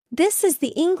This is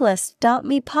the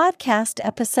Englist.me podcast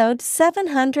episode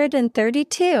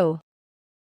 732.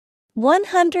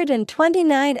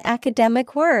 129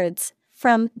 academic words,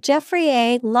 from Jeffrey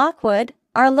A. Lockwood.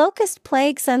 Are locust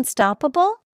plagues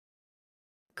unstoppable?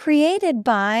 Created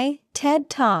by TED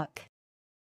Talk.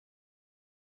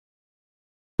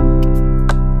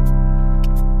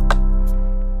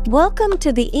 Welcome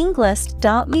to the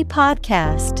Englist.me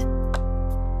podcast.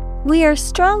 We are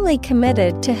strongly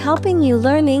committed to helping you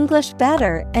learn English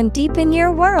better and deepen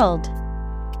your world.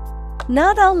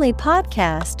 Not only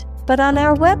podcast, but on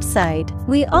our website,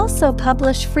 we also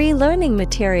publish free learning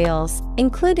materials,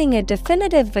 including a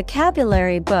definitive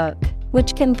vocabulary book,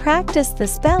 which can practice the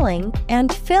spelling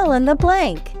and fill in the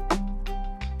blank.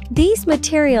 These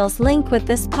materials link with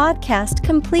this podcast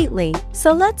completely,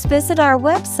 so let's visit our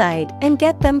website and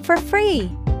get them for free.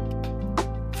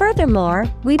 Furthermore,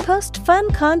 we post fun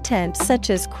content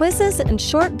such as quizzes and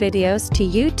short videos to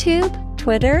YouTube,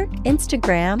 Twitter,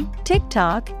 Instagram,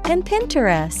 TikTok, and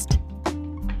Pinterest.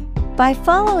 By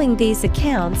following these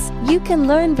accounts, you can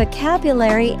learn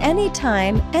vocabulary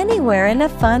anytime, anywhere in a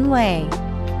fun way.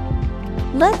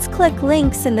 Let's click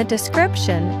links in the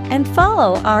description and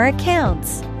follow our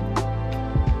accounts.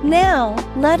 Now,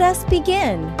 let us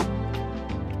begin.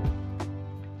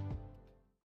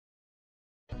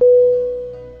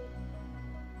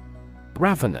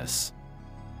 Ravenous.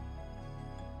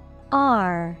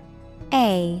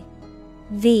 R-A-V-E-N-O-U-S.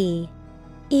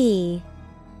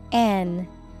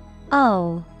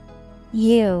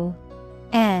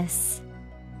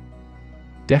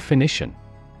 Definition: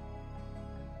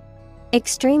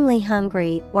 extremely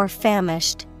hungry or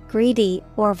famished, greedy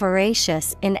or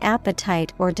voracious in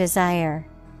appetite or desire.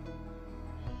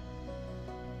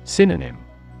 Synonym: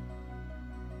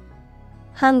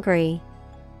 hungry,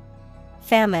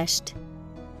 famished,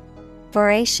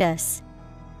 voracious.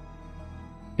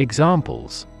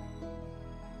 Examples: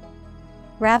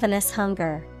 ravenous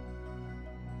hunger,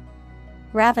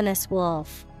 ravenous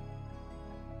wolf.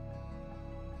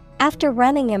 After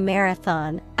running a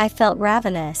marathon, I felt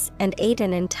ravenous and ate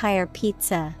an entire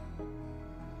pizza.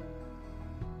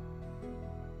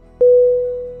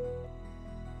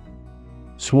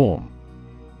 Swarm.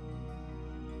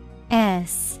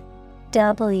 S-W-A-R-M.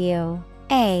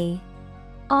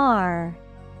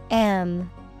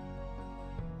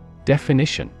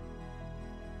 Definition: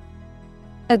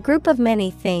 a group of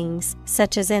many things,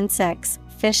 such as insects,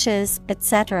 fishes,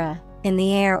 etc., in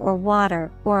the air or water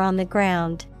or on the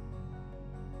ground.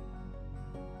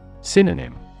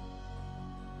 Synonym: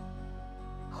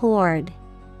 horde,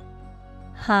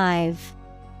 hive,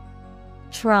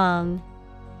 throng.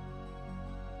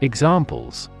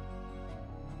 Examples: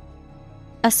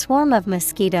 a swarm of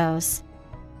mosquitoes,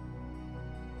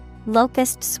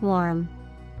 locust swarm.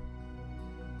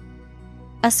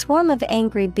 A swarm of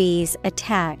angry bees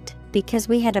attacked because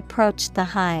we had approached the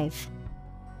hive.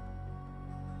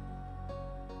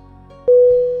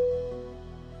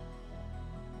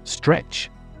 Stretch.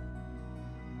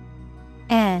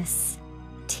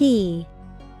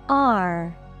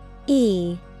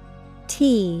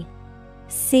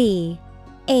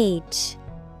 S-T-R-E-T-C-H.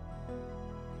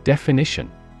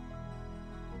 Definition: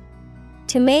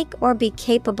 to make or be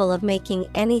capable of making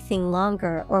anything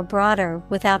longer or broader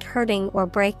without hurting or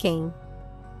breaking.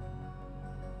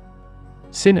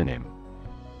 Synonym: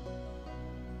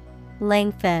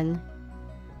 lengthen,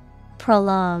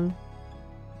 prolong,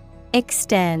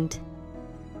 extend.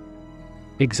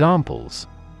 Examples: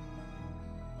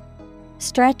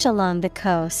 stretch along the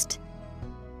coast,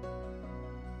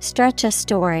 stretch a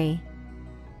story.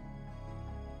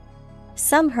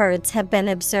 Some herds have been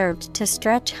observed to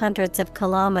stretch hundreds of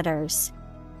kilometers.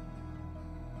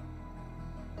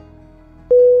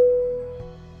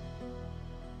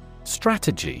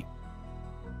 Strategy.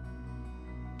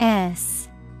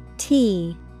 S-T-R-A-T-E-G-Y.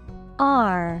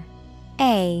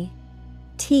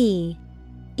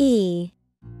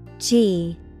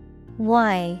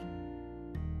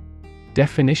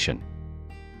 Definition: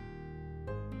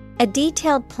 a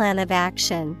detailed plan of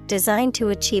action designed to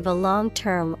achieve a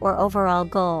long-term or overall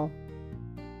goal.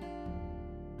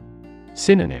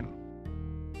 Synonym: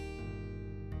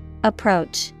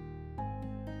 approach,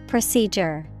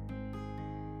 procedure,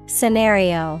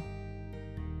 scenario.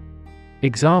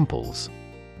 Examples: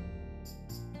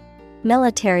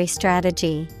 military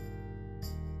strategy,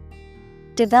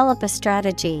 develop a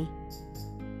strategy.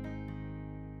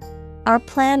 Our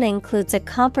plan includes a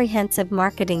comprehensive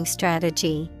marketing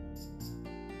strategy.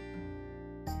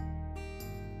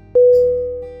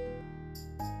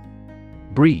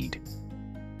 Breed.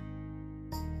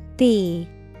 B-R-E-E-D.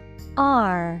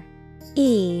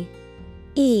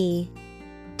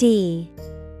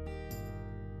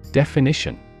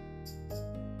 Definition: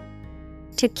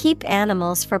 To keep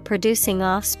animals for producing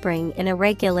offspring in a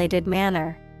regulated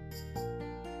manner.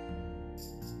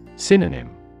 Synonym: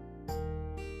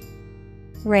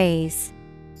 Raise,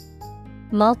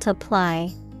 multiply,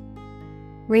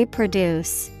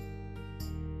 reproduce.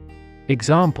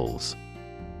 Examples: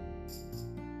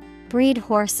 Breed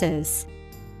horses.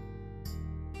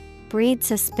 Breed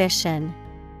suspicion.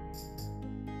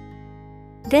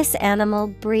 This animal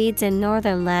breeds in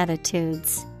northern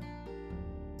latitudes.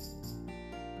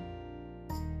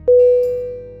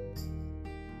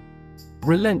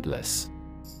 Relentless.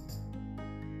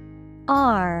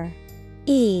 RELENTLESS.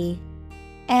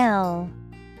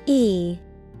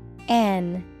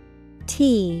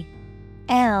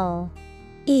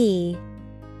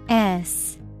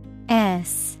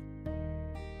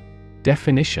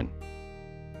 Definition: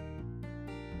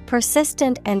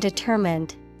 Persistent and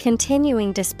determined,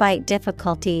 continuing despite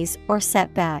difficulties or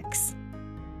setbacks.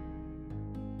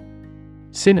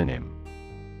 Synonym: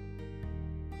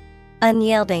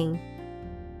 Unyielding,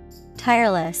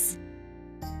 tireless,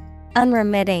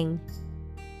 unremitting.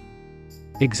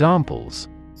 Examples: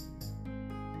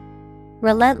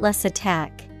 Relentless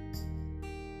attack.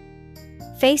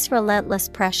 Face relentless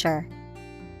pressure.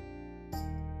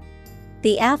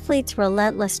 The athlete's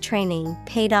relentless training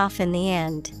paid off in the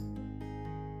end.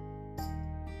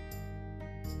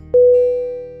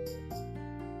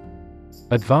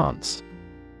 Advance.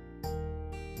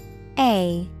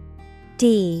 ADVANCE.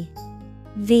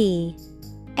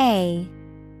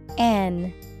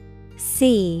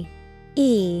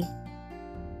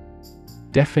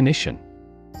 Definition: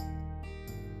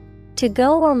 To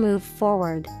go or move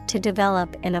forward, to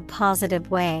develop in a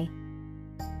positive way.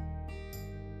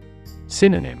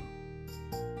 Synonym: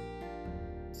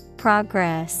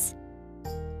 Progress,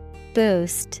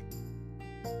 boost,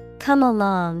 come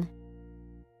along.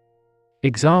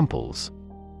 Examples: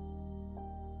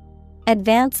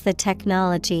 Advance the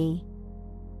technology.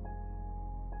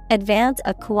 Advance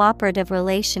a cooperative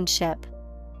relationship.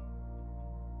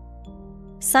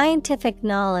 Scientific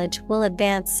knowledge will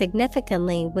advance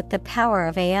significantly with the power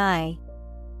of AI.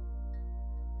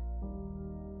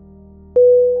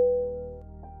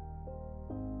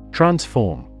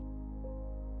 Transform.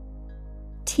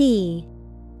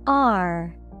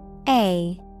 TRANSFORM.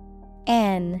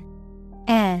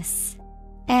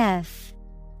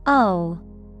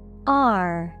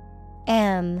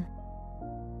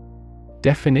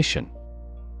 Definition: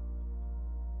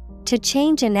 To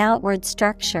change an outward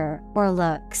structure or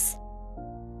looks.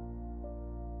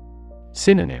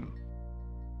 Synonym: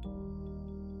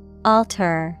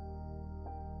 Alter,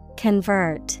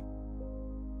 convert,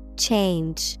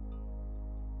 change.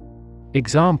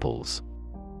 Examples: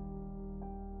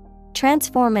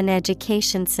 Transform an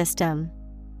education system.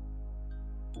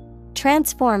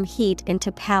 Transform heat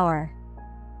into power.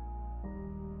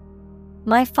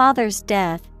 My father's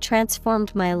death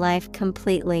transformed my life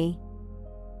completely.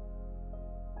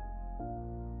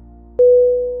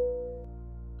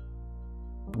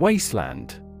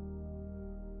 Wasteland.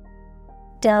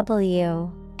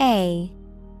 WASTELAND.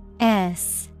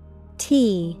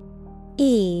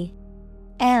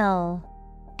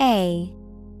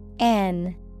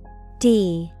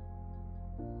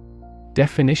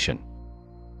 Definition: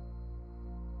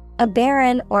 A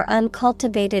barren or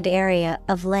uncultivated area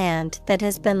of land that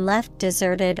has been left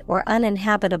deserted or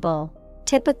uninhabitable,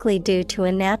 typically due to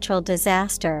a natural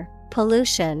disaster,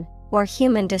 pollution, or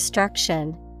human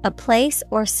destruction, a place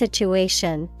or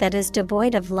situation that is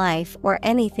devoid of life or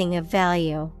anything of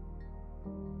value.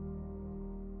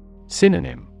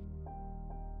 Synonym: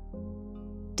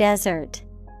 Desert,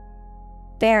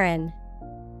 barren,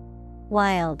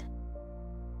 wild.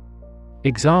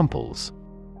 Examples: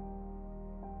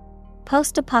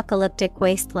 Post-apocalyptic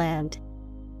wasteland.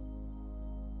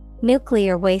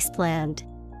 Nuclear wasteland.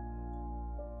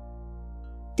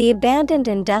 The abandoned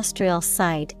industrial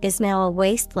site is now a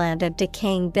wasteland of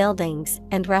decaying buildings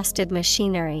and rusted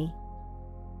machinery.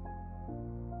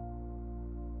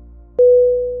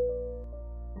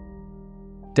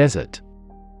 Desert.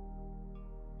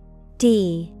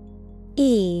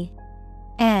 DESERT.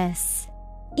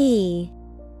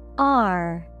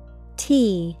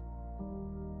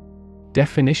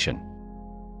 Definition: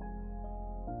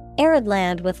 Arid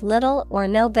land with little or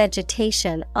no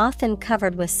vegetation, often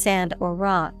covered with sand or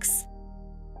rocks.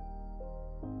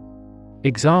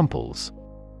 Examples: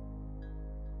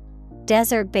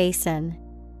 Desert basin.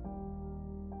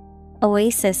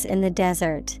 Oasis in the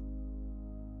desert.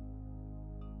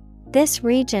 This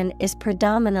region is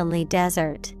predominantly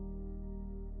desert.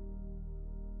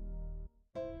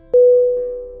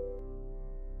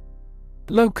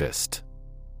 Locust.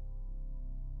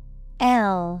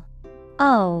 Locust.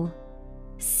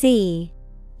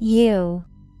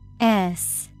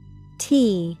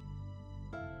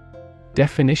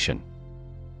 Definition.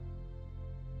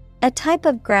 A type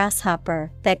of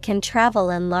grasshopper that can travel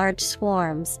in large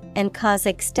swarms and cause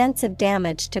extensive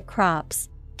damage to crops,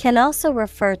 can also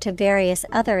refer to various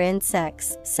other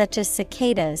insects such as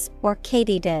cicadas or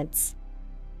katydids.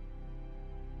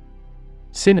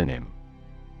 Synonym.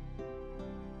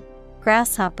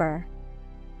 Grasshopper,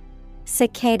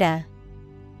 cicada,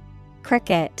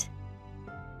 cricket.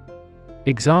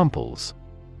 Examples.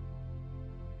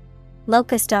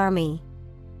 Locust army,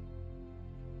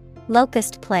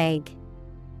 locust plague.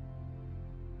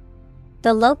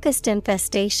 The locust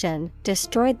infestation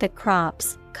destroyed the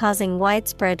crops, causing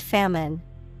widespread famine.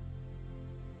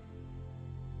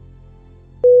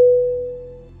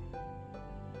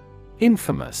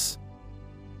 Infamous.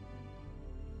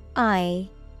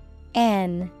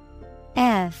 INFAMOUS.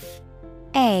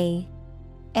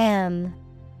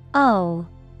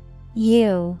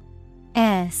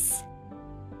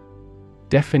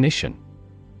 Definition.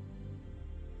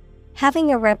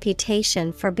 Having a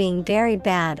reputation for being very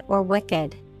bad or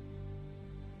wicked.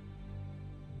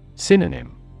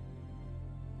 Synonym.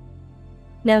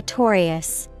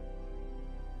 Notorious,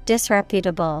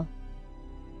 disreputable,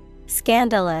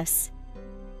 scandalous.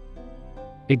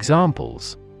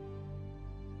 Examples.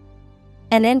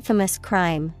 An infamous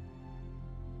crime.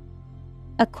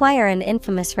 Acquire an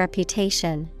infamous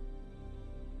reputation.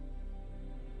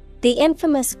 The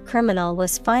infamous criminal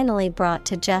was finally brought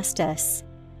to justice.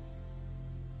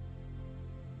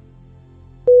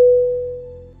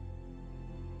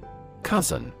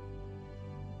 Cousin.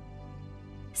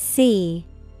 COUSIN.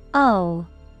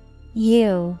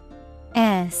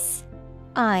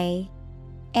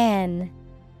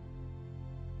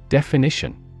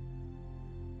 Definition.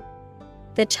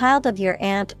 The child of your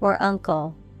aunt or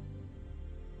uncle.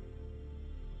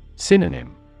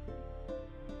 Synonym.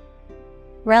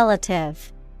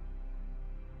 Relative.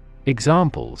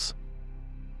 Examples.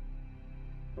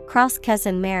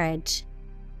 Cross-cousin marriage.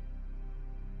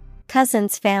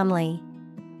 Cousin's family.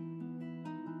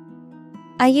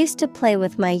 I used to play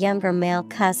with my younger male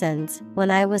cousins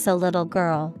when I was a little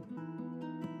girl.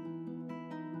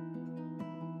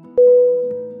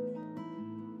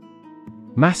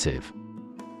 Massive.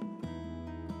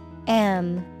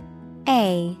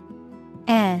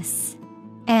 MASSIVE.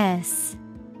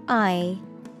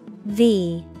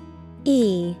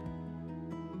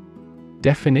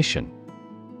 Definition.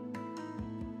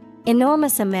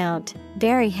 Enormous amount,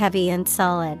 very heavy and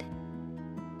solid.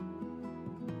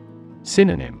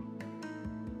 Synonym.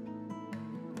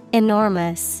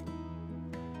 Enormous,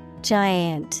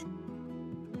 giant,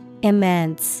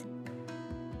 immense.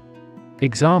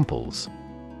 Examples.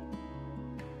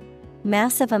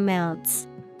 Massive amounts.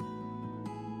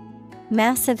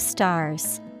 Massive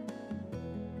stars.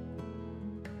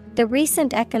 The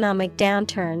recent economic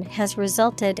downturn has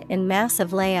resulted in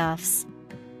massive layoffs.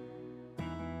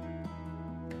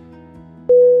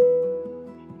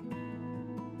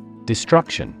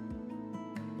 Destruction.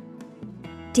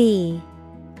 DESTRUCTION.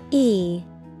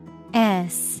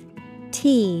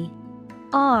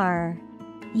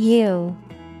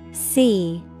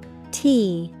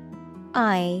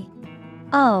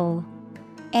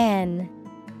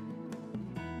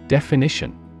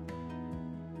 Definition.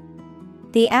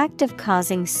 The act of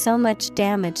causing so much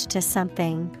damage to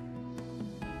something.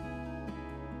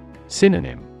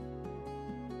 Synonym.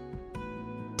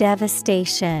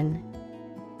 Devastation,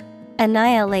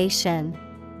 annihilation,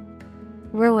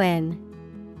 ruin.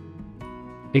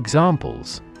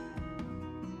 Examples.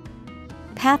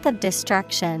 Path of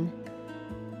destruction.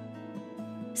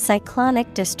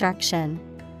 Cyclonic destruction.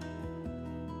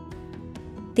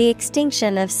 The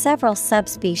extinction of several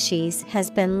subspecies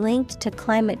has been linked to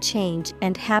climate change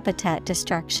and habitat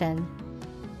destruction.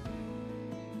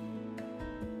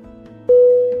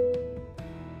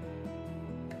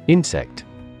 Insect.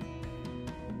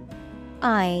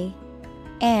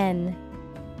 INSECT.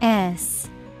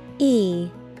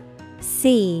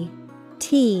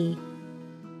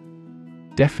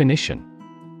 Definition.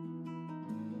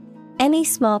 Any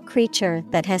small creature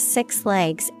that has 6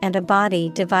 legs and a body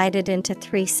divided into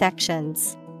 3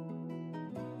 sections.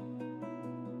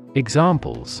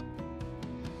 Examples.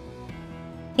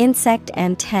 Insect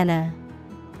antenna.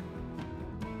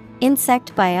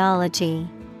 Insect biology.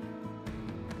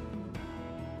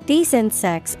 These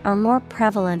insects are more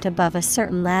prevalent above a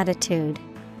certain latitude.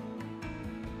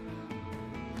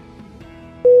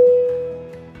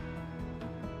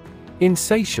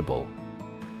 Insatiable.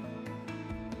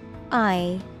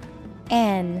 INSATIABLE.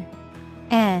 N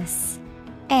S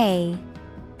A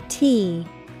T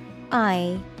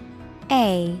I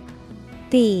A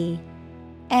B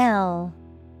L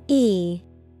E.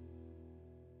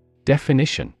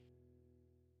 Definition: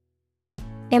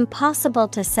 impossible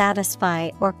to satisfy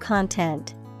or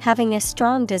content, having a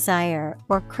strong desire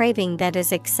or craving that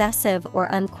is excessive or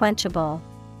unquenchable.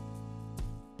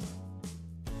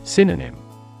 Synonym: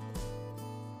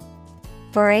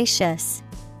 voracious,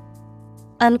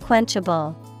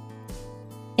 unquenchable,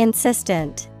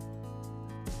 insistent.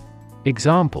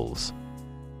 Examples: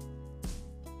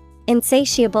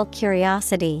 insatiable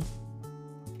curiosity,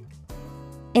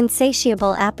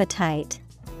 insatiable appetite.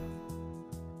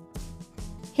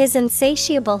 His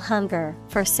insatiable hunger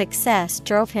for success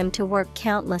drove him to work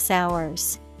countless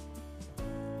hours.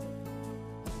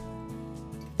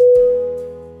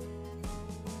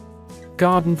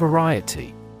 Garden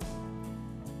variety.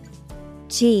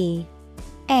 G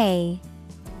A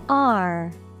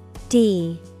R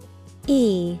D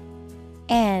E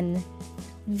N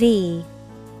V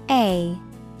A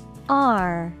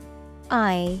R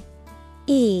I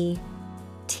E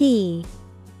T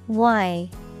Y.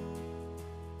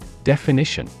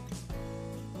 Definition: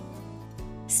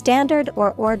 standard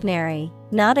or ordinary,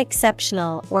 not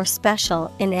exceptional or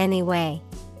special in any way.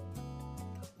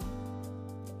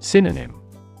 Synonym: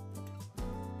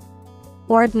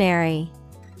 ordinary,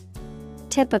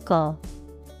 typical,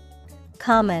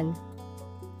 common.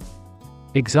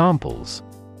 Examples: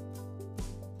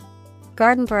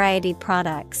 garden variety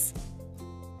products,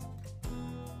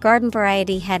 garden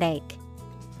variety headache.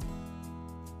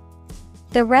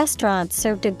 The restaurant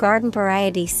served a garden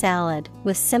variety salad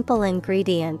with simple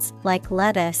ingredients like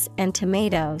lettuce and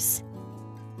tomatoes.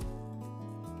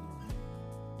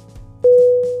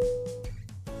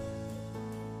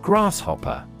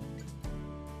 Grasshopper.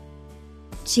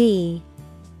 G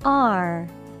R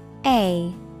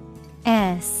A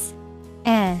S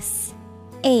S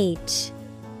H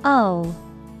O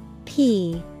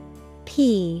P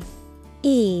P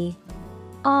E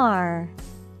R.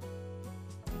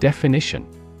 Definition: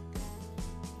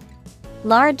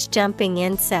 large jumping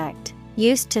insect,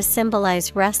 used to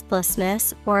symbolize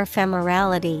restlessness or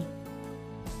ephemerality.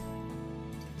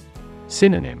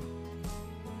 Synonym: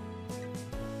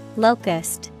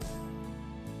 locust,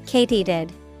 katydid,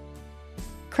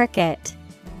 cricket.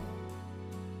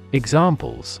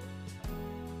 Examples: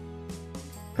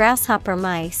 grasshopper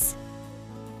mice,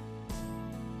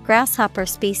 grasshopper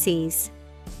species.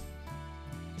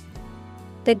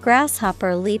 The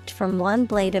grasshopper leaped from one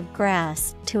blade of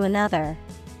grass to another.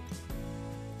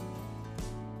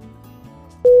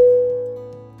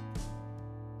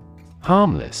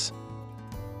 Harmless.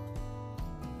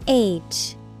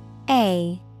 H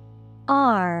A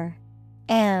R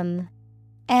M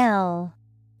L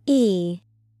E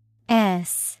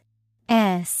S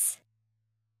S.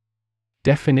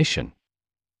 Definition: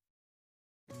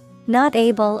 not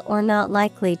able or not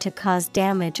likely to cause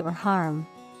damage or harm.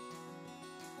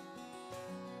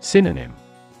 Synonym: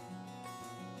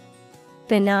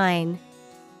 benign,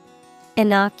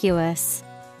 innocuous,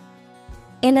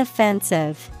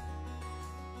 inoffensive.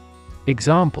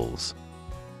 Examples: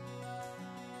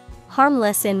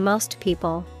 harmless in most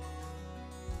people,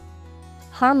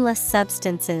 harmless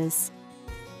substances.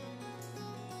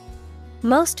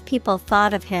 Most people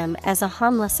thought of him as a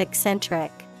harmless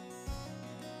eccentric.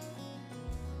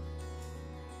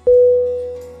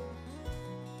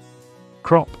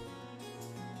 Crop.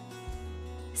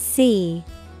 C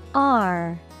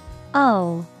R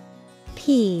O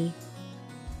P.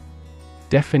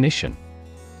 Definition: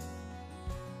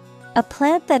 a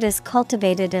plant that is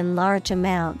cultivated in large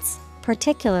amounts,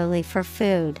 particularly for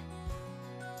food.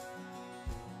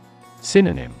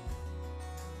 Synonym: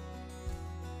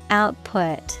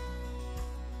 output,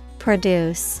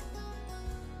 produce,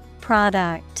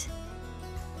 product.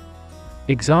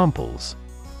 Examples: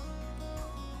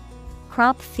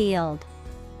 crop field,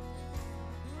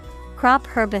 crop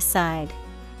herbicide.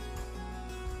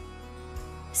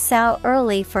 Sow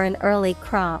early for an early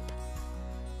crop.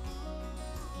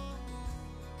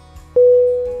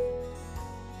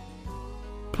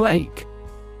 Plague.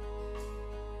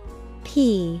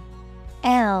 P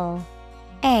L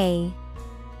A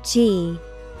G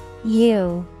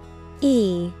U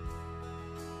E.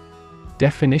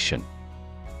 Definition: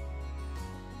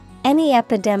 any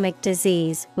epidemic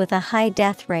disease with a high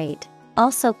death rate,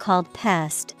 also called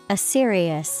pest, a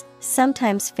serious,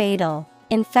 sometimes fatal,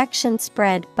 infection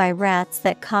spread by rats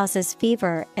that causes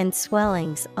fever and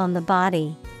swellings on the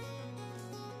body.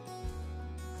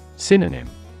 Synonym: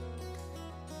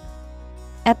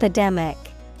 epidemic,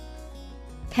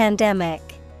 pandemic,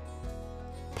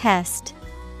 pest.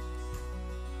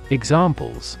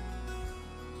 Examples: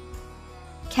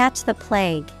 Catch the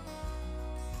plague.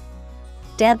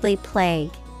 Deadly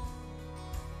plague.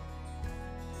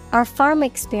 Our farm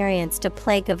experienced a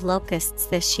plague of locusts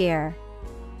this year.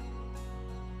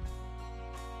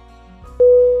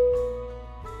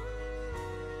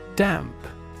 Damp.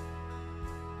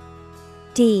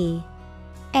 D-A-M-P.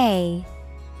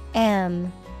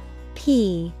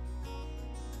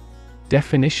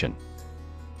 Definition: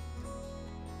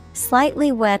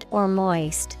 Slightly wet or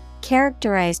moist,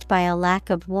 characterized by a lack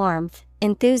of warmth,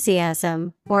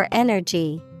 enthusiasm, or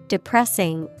energy,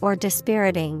 depressing or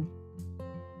dispiriting.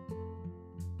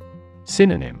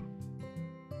 Synonym: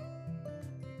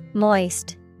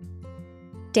 Moist,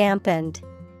 dampened,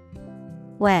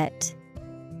 wet.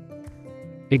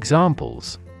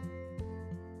 Examples: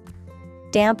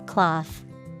 Damp cloth.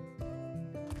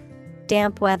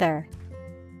 Damp weather.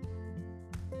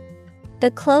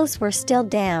 The clothes were still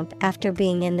damp after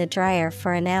being in the dryer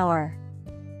for an hour.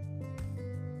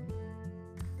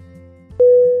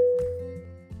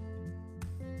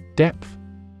 Depth.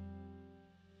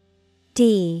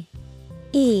 D-E-P-T-H.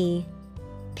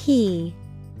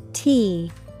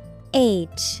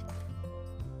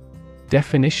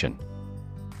 Definition: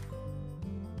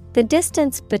 The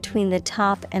distance between the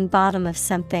top and bottom of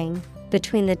something,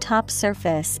 between the top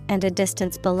surface and a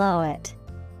distance below it.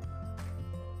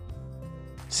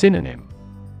 Synonym: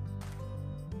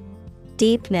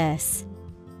 Deepness,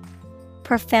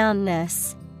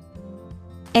 profoundness,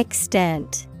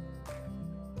 extent.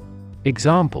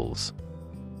 Examples: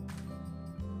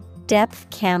 Depth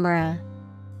camera.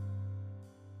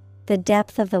 The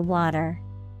depth of the water.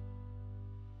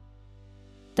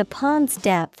 The pond's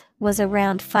depth was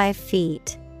around 5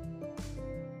 feet.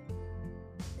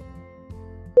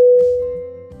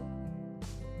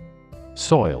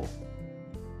 Soil.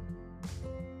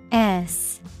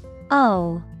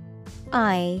 S-O-I-L.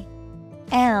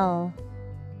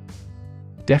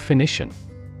 Definition: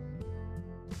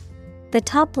 The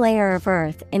top layer of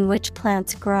earth in which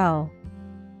plants grow.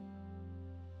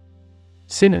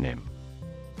 Synonym: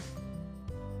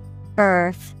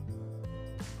 Earth,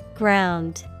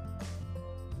 ground,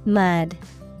 mud.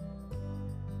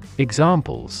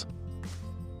 Examples: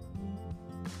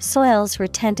 Soils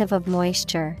retentive of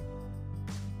moisture.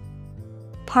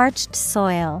 Parched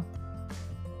soil.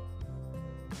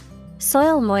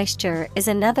 Soil moisture is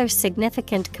another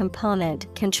significant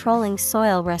component controlling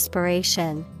soil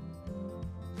respiration.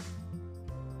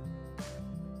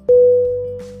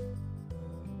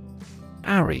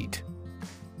 Arid.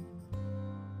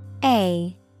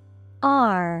 A-R-I-D.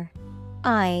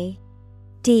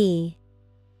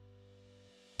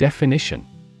 Definition: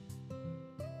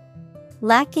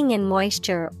 Lacking in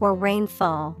moisture or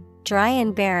rainfall, dry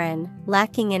and barren,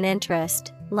 lacking in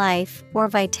interest, life, or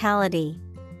vitality.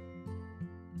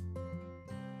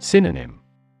 Synonym: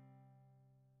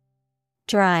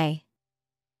 Dry,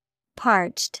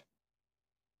 parched,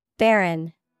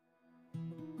 barren.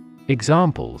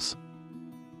 Examples: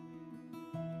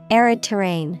 Arid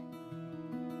terrain.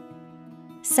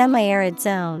 Semi-arid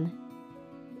zone.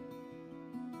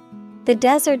 The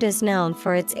desert is known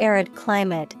for its arid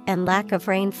climate and lack of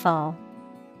rainfall.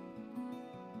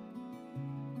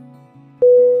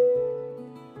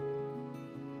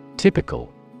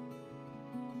 Typical.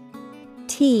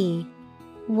 T-Y-P-I-C-A-L.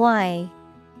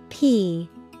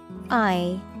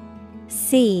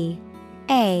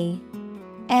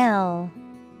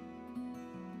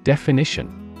 Definition: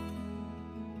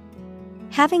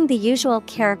 Having the usual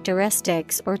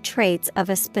characteristics or traits of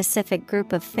a specific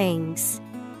group of things.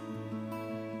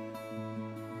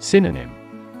 Synonym: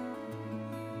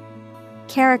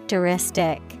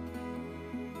 Characteristic,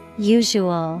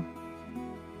 usual,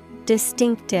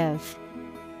 distinctive.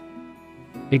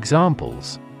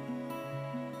 Examples: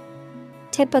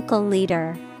 Typical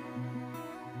leader.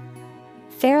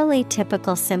 Fairly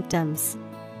typical symptoms.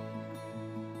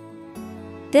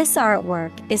 This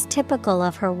artwork is typical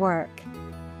of her work.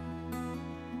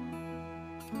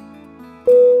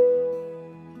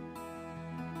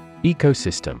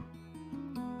 Ecosystem.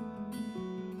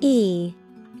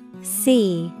 E-C-O-S-Y-S-T-E-M.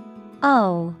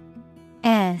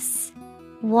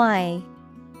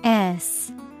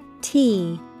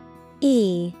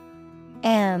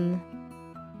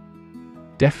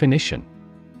 Definition: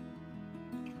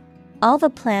 All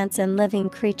the plants and living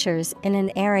creatures in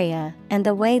an area and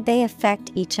the way they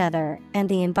affect each other and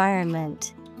the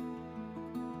environment.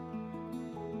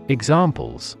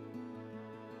 Examples: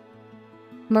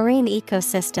 Marine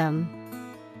ecosystem.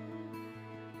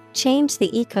 Change the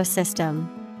ecosystem.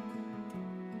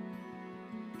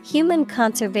 Human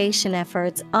conservation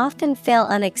efforts often fail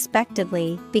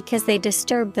unexpectedly because they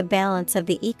disturb the balance of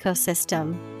the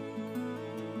ecosystem.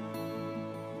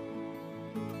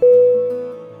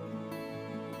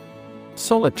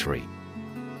 Solitary.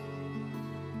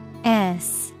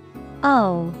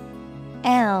 SOLITARY.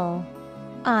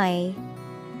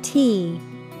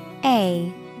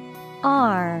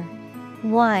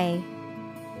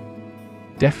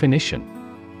 Definition: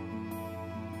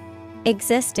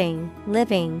 Existing,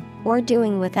 living, or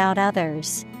doing without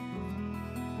others.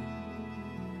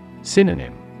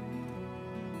 Synonym: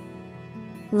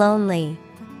 Lonely,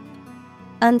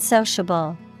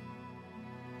 unsociable,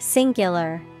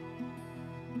 singular.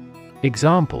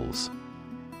 Examples: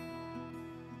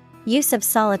 Use of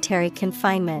solitary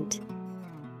confinement.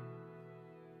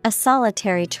 A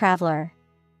solitary traveler.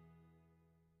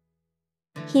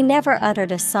 He never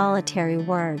uttered a solitary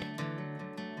word.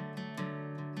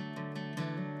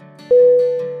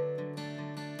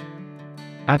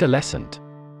 Adolescent.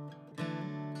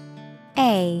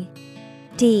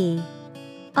 ADOLESCENT.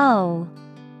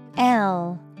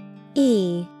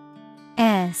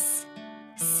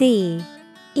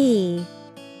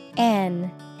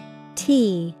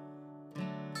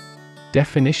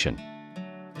 Definition: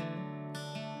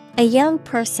 A young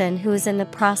person who is in the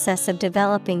process of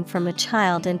developing from a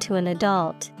child into an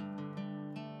adult.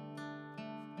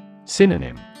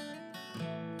 Synonym: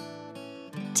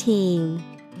 Teen,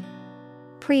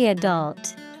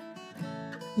 pre-adult,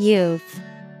 youth.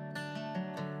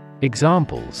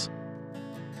 Examples: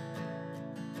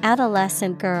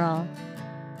 Adolescent girl,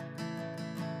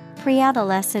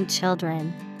 pre-adolescent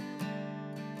children.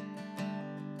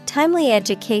 Timely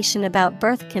education about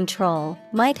birth control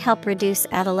might help reduce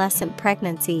adolescent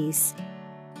pregnancies.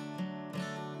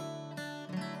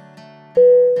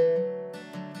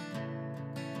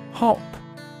 Hop.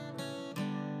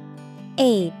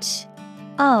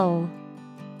 HOP.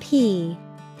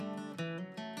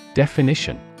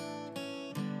 Definition: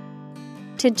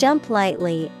 To jump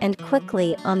lightly and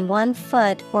quickly on one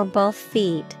foot or both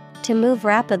feet, to move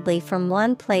rapidly from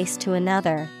one place to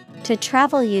another, to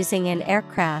travel using an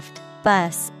aircraft,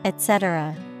 bus,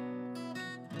 etc.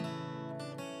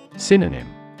 Synonym: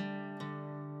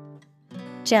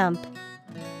 Jump,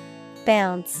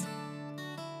 bounce,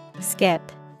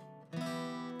 skip.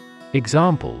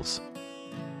 Examples: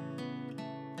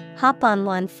 Hop on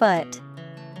one foot.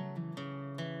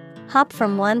 Hop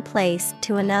from one place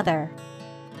to another.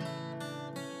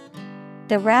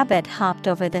 The rabbit hopped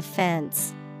over the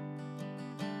fence.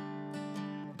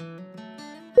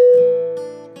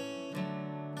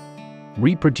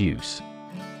 Reproduce.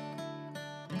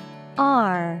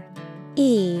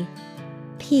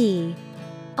 REPRODUCE.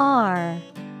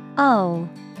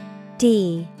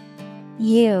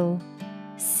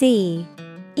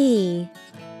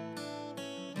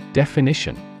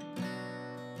 Definition: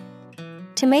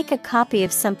 To make a copy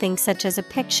of something such as a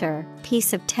picture,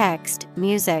 piece of text,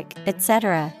 music,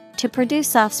 etc., to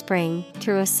produce offspring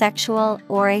through a sexual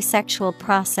or asexual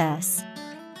process.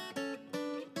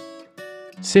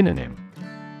 Synonym: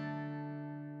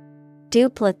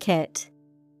 Duplicate,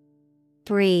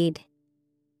 breed,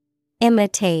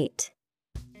 imitate.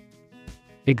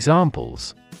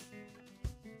 Examples: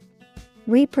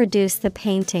 Reproduce the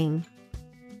painting.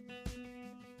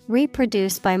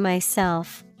 Reproduce by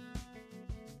myself.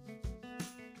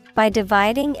 By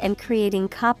dividing and creating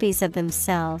copies of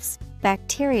themselves,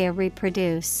 bacteria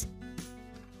reproduce.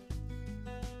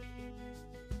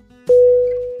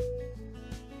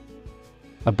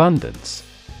 Abundance.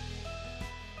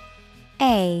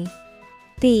 ABUNDANCE.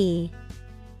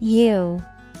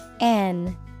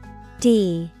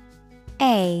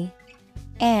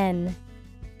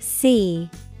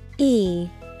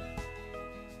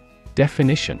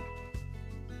 Definition: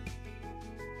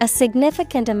 A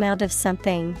significant amount of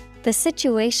something, the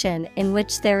situation in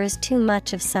which there is too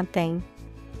much of something.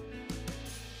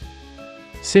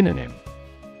 Synonym: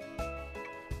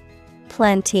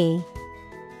 Plenty,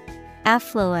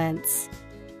 affluence,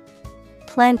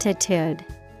 plenitude.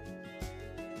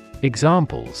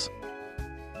 Examples: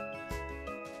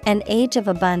 An age of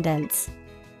abundance.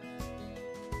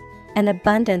 An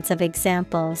abundance of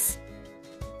examples.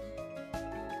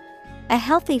 A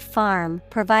healthy farm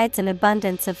provides an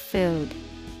abundance of food.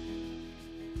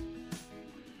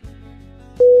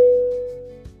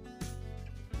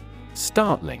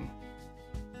 Startling.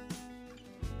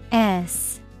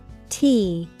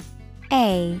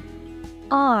 STARTLING.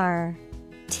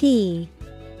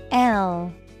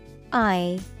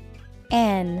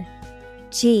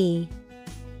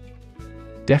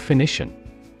 Definition: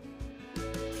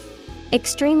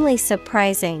 Extremely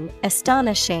surprising,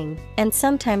 astonishing, and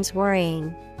sometimes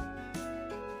worrying.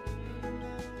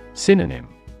 Synonym: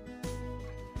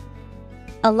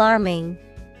 Alarming,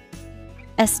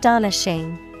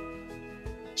 astonishing,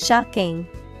 shocking.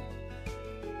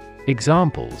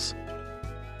 Examples: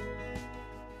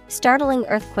 Startling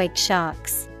earthquake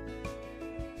shocks.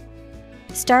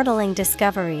 Startling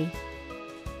discovery.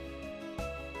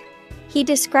 He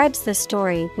describes the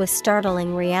story with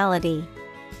startling reality.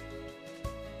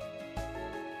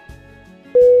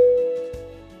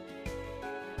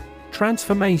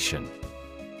 Transformation.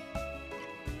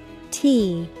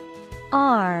 Transformation.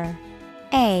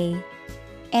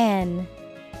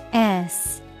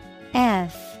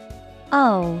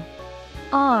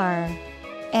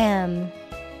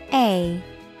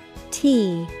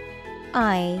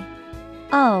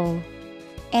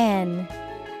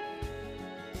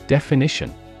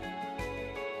 Definition: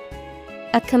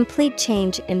 A complete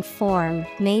change in form,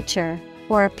 nature,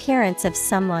 or appearance of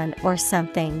someone or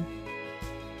something.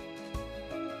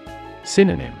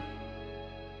 Synonym: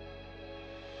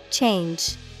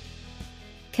 Change,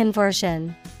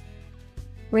 conversion,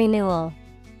 renewal.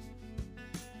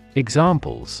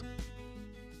 Examples: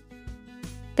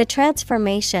 The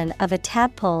transformation of a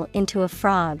tadpole into a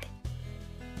frog.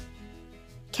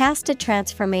 Cast a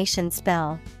transformation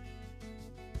spell.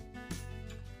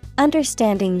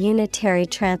 Understanding unitary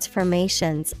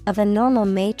transformations of a normal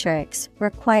matrix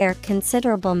require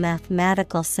considerable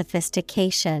mathematical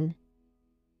sophistication.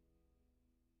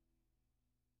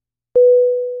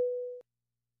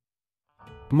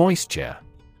 Moisture.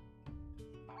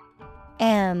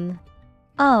 Moisture.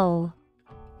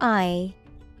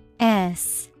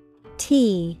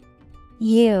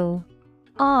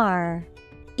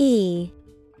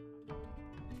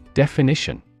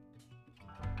 Definition: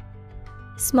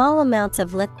 Small amounts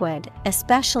of liquid,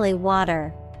 especially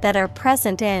water, that are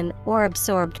present in or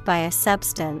absorbed by a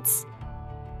substance.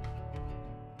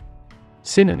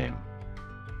 Synonym: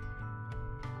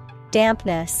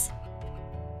 Dampness,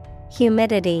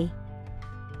 humidity,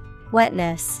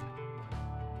 wetness.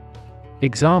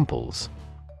 Examples: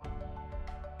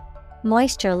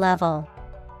 Moisture level.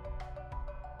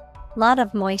 Lot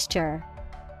of moisture.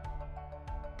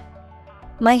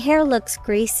 My hair looks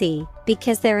greasy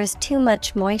because there is too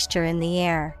much moisture in the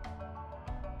air.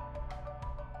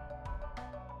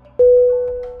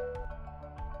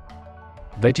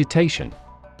 Vegetation.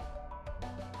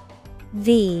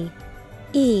 Vegetation.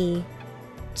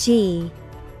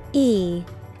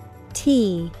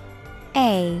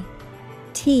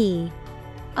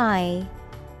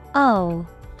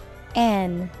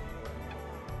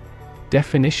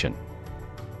 Definition: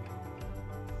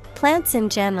 Plants in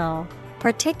general,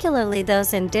 particularly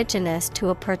those indigenous to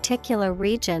a particular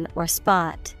region or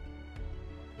spot.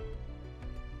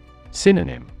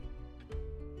 Synonym: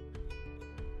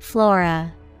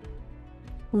 Flora,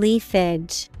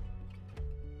 leafage,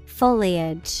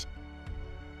 foliage.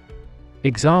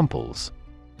 Examples: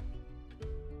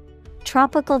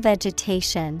 Tropical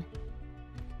vegetation.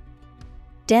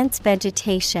 Dense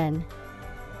vegetation.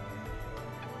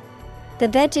 The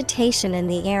vegetation in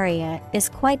the area is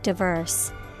quite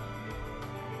diverse.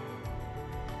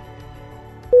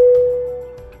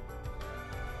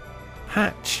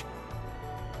 Hatch.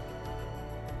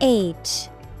 Hatch.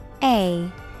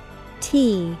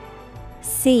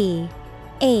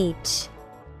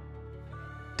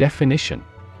 Definition: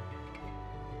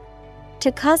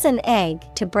 To cause an egg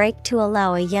to break to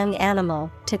allow a young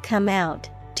animal to come out,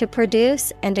 to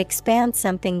produce and expand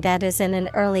something that is in an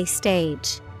early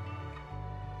stage.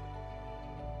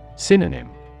 Synonym: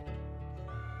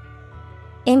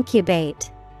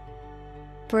 Incubate,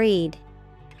 breed,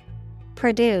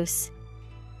 produce.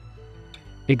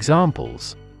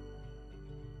 Examples: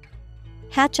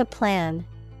 Hatch a plan.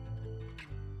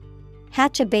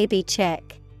 Hatch a baby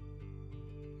chick.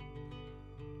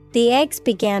 The eggs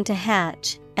began to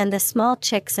hatch, and the small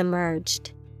chicks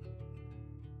emerged.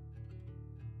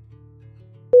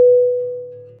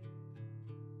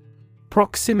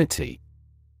 Proximity.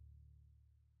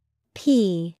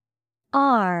 Proximity.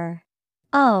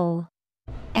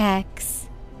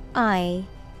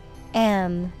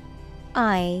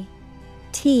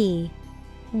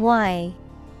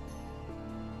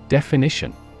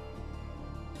 Definition: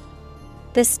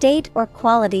 The state or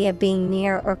quality of being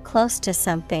near or close to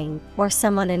something or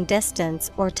someone in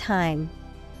distance or time.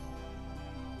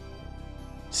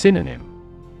 Synonym: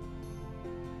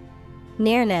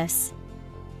 Nearness,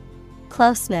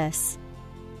 closeness,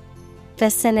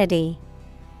 vicinity.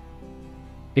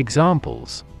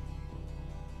 Examples: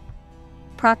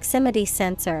 Proximity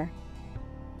sensor.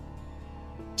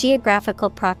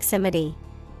 Geographical proximity.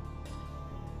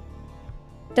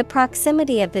 The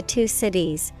proximity of the two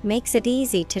cities makes it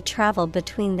easy to travel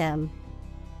between them.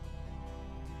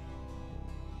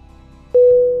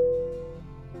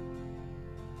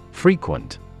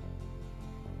 Frequent.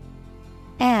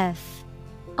 Frequent.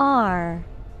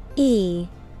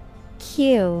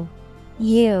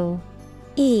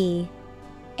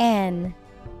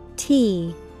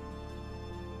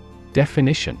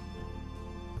 Definition.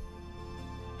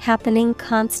 Happening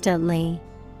constantly.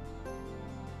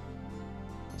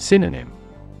 Synonym.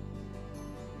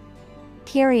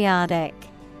 Periodic,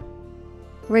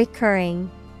 recurring,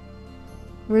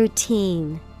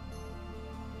 routine.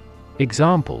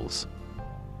 Examples.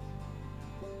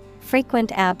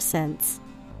 Frequent absence.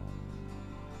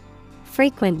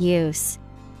 Frequent use.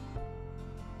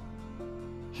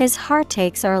 His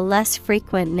heartaches are less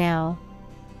frequent now.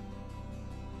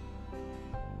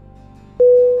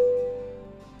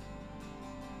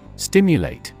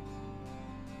 Stimulate.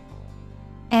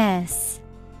 STIMULATE.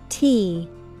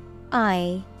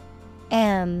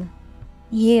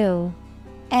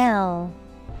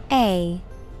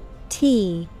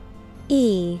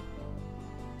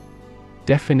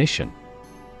 Definition.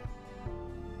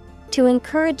 To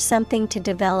encourage something to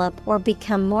develop or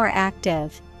become more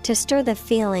active, to stir the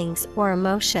feelings or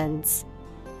emotions.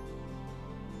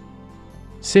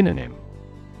 Synonym.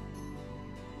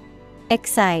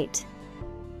 Excite,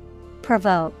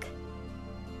 provoke,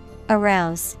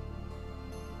 arouse.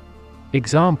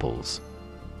 Examples.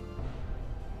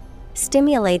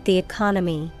 Stimulate the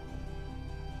economy.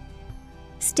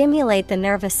 Stimulate the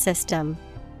nervous system.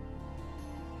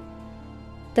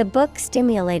 The book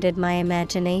stimulated my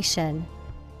imagination.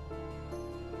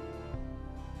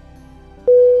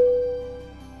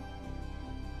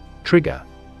 Trigger.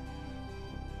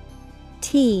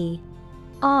 TRIGGER.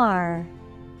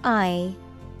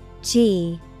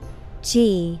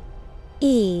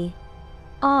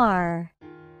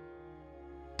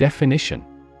 Definition.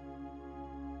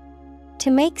 To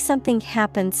make something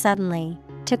happen suddenly,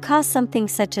 to cause something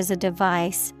such as a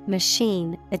device,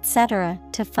 machine, etc.,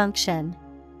 to function.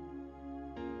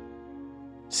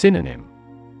 Synonym.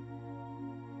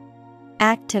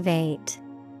 Activate,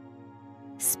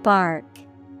 spark,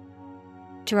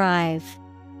 drive.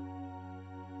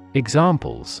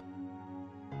 Examples.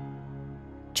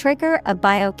 Trigger a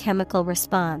biochemical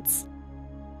response.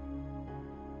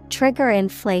 Trigger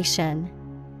inflation.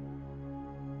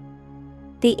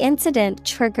 The incident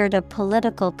triggered a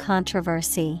political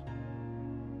controversy.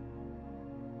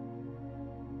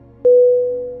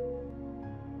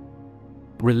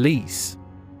 Release.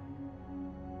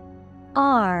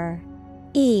 RELEASE.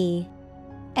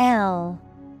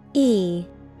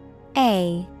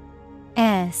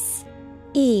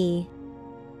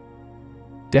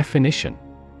 Definition.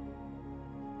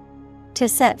 To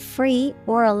set free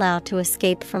or allow to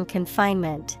escape from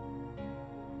confinement.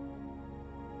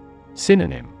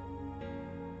 Synonym.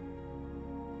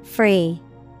 Free,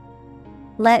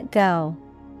 let go,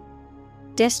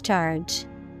 discharge.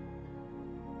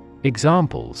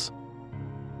 Examples.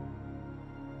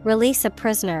 Release a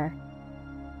prisoner.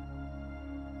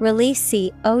 Release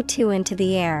CO2 into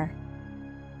the air.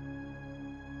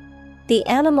 The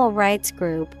animal rights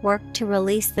group worked to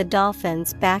release the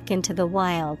dolphins back into the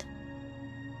wild.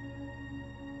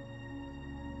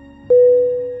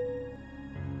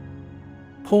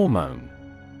 Hormone.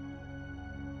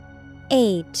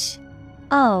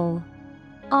 HORMONE.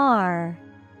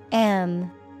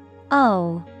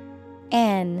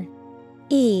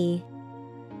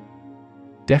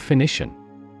 Definition.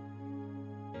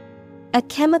 A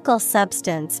chemical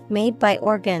substance made by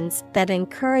organs that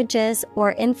encourages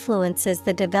or influences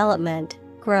the development,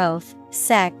 growth,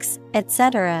 sex,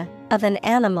 etc., of an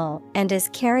animal and is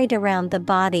carried around the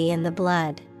body in the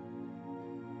blood.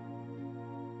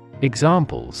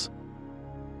 Examples.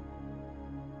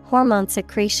 Hormone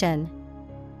secretion.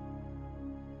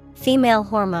 Female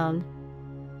hormone.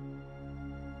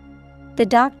 The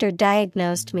doctor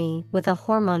diagnosed me with a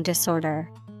hormone disorder.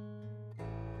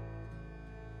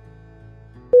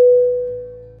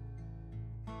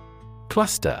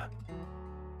 Cluster.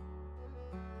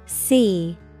 CLUSTER.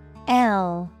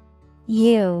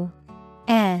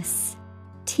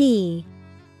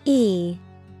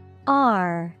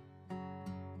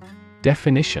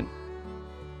 Definition.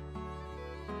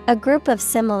 A group of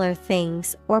similar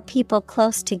things or people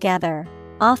close together,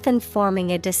 often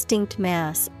forming a distinct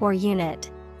mass or unit.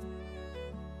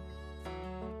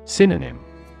 Synonym.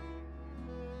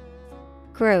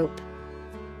 Group,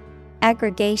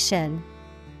 aggregation,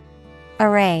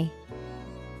 array.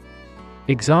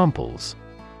 Examples.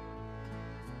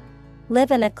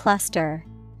 Live in a cluster.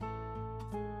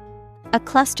 A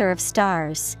cluster of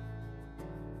stars.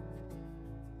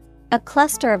 A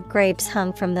cluster of grapes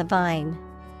hung from the vine.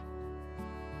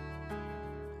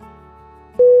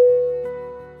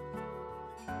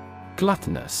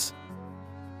 Gluttonous.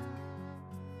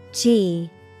 Gluttonous.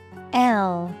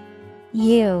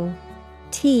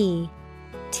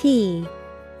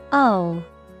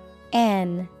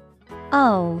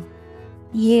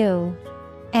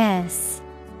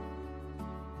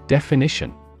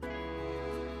 Definition.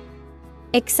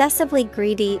 Excessively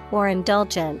greedy or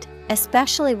indulgent,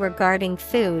 especially regarding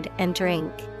food and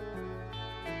drink.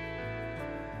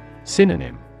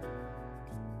 Synonym.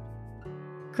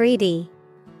 Greedy,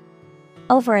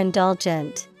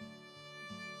 overindulgent,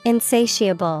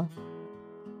 insatiable.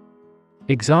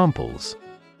 Examples.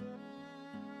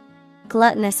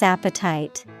 Gluttonous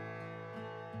appetite.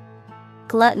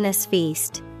 Gluttonous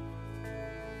feast.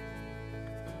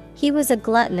 He was a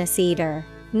gluttonous eater,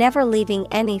 never leaving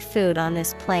any food on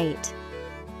his plate.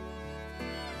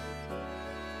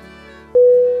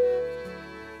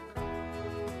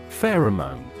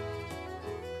 Pheromone.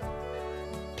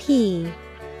 Pheromone.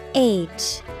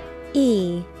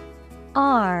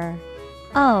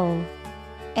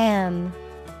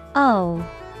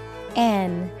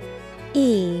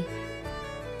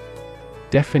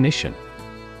 Definition.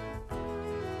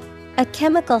 A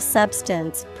chemical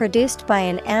substance produced by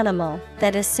an animal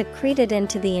that is secreted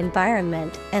into the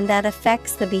environment and that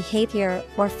affects the behavior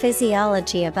or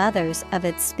physiology of others of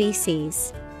its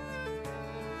species.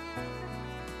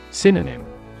 Synonym.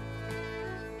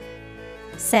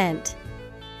 Scent,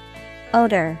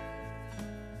 odor,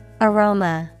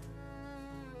 aroma.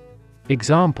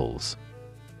 Examples.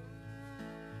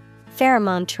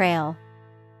 Pheromone trail.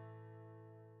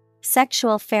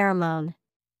 Sexual pheromone.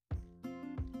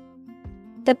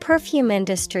 The perfume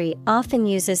industry often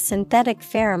uses synthetic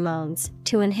pheromones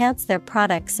to enhance their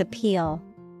product's appeal.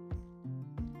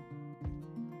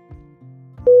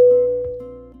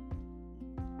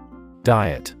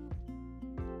 Diet.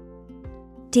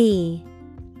 D-I-E-T.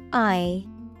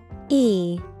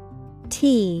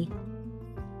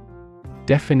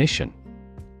 Definition.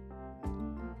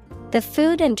 The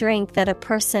food and drink that a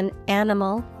person,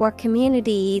 animal, or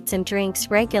community eats and drinks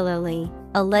regularly.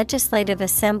 A legislative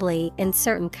assembly in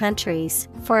certain countries,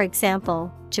 for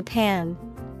example, Japan.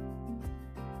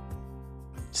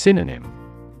 Synonym.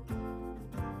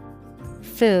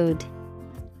 Food,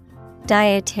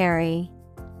 dietary.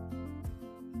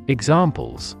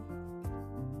 Examples.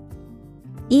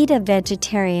 Eat a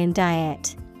vegetarian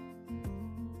diet.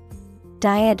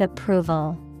 Diet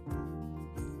approval.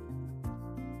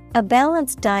 A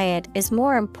balanced diet is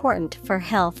more important for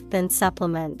health than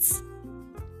supplements.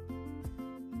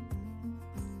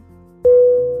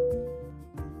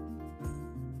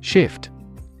 Shift.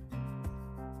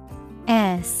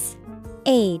 S-H-I-F-T.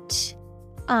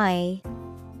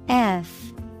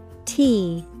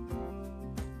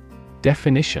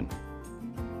 Definition.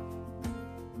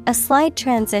 A slight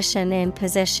transition in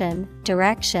position,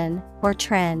 direction, or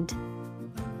trend.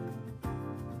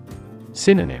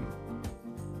 Synonym.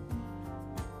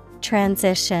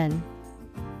 Transition,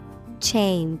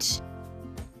 change,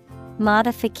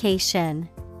 modification.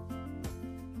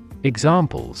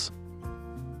 Examples.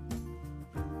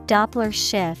 Doppler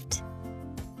shift.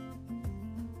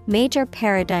 Major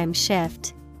paradigm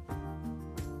shift.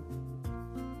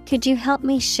 Could you help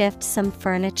me shift some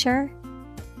furniture?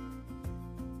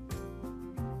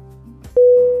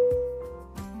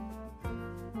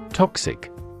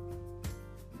 Toxic.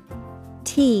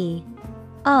 T-O-X-I-C.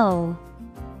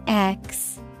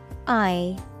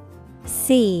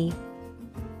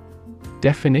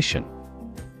 Definition.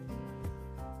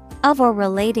 Of or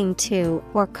relating to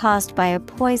or caused by a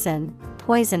poison,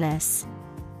 poisonous.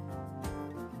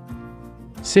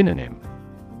 Synonym.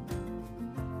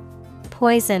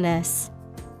 Poisonous,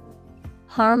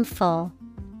 harmful,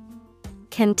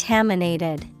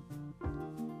 contaminated.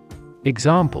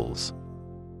 Examples.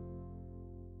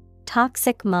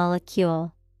 Toxic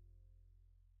molecule.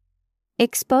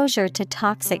 Exposure to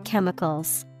toxic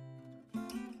chemicals.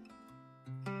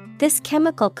 This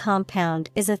chemical compound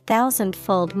is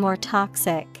 1,000-fold more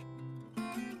toxic.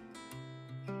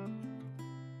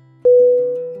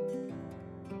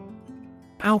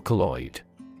 Alkaloid.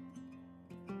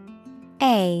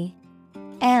 A-L-K-A-L-O-I-D.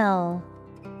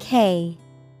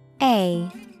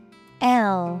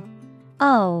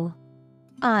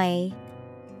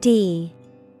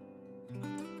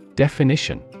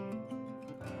 Definition.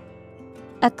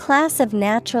 A class of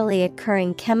naturally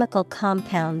occurring chemical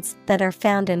compounds that are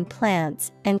found in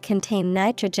plants and contain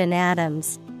nitrogen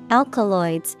atoms,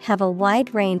 Alkaloids have a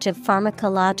wide range of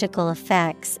pharmacological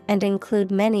effects and include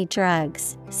many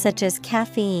drugs, such as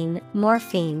caffeine,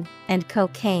 morphine, and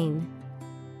cocaine.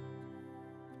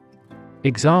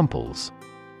 Examples: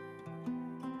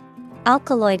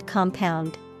 Alkaloid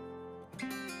compound,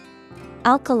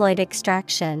 alkaloid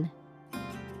extraction.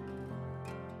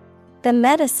 The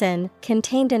medicine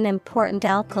contained an important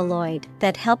alkaloid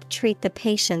that helped treat the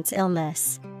patient's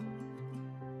illness.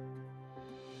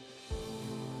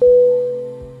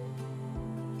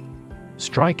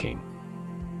 Striking.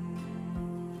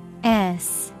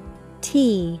 S-T-R-I-K-I-N-G.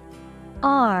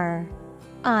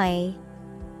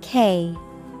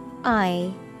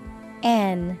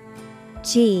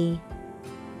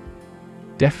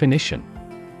 Definition: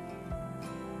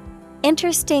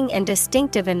 interesting and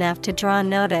distinctive enough to draw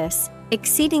notice,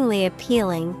 exceedingly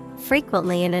appealing,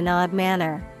 frequently in an odd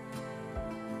manner.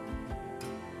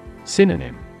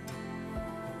 Synonym: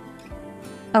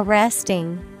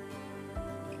 Arresting,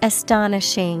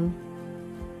 astonishing,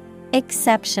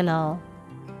 exceptional.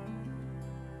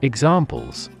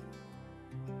 Examples: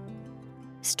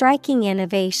 striking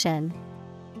innovation,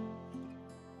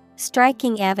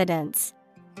 striking evidence.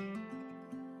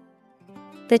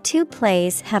 The two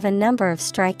plays have a number of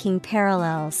striking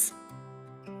parallels.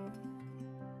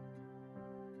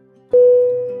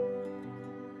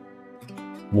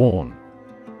 Warn.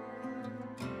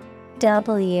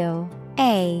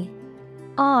 W-A-R-N.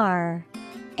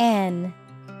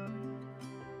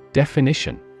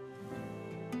 Definition: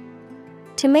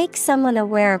 to make someone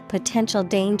aware of potential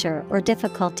danger or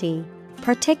difficulty,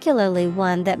 particularly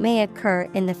one that may occur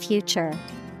in the future.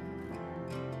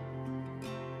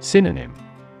 Synonym: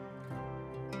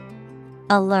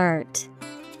 alert,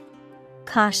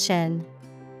 caution,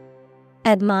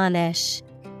 admonish.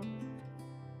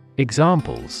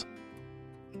 Examples: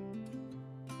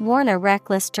 warn a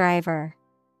reckless driver,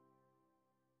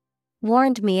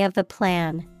 warned me of the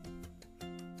plan.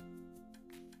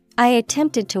 I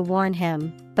attempted to warn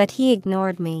him, but he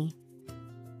ignored me.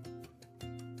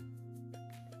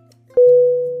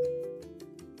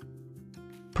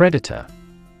 Predator.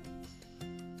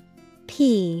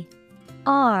 P-R-E-D-A-T-O-R.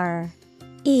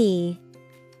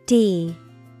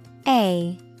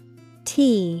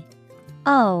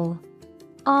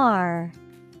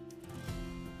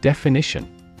 Definition: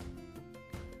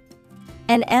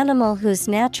 an animal whose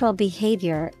natural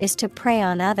behavior is to prey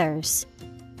on others.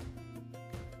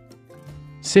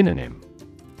 Synonym: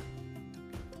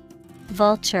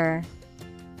 vulture,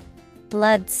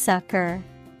 bloodsucker.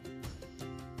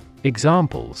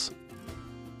 Examples: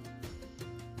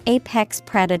 apex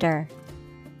predator,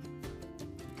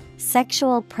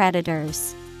 sexual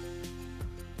predators.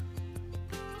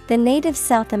 The native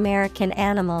South American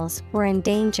animals were in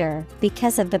danger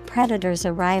because of the predator's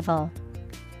arrival.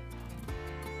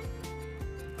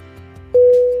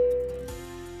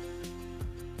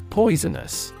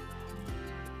 Poisonous.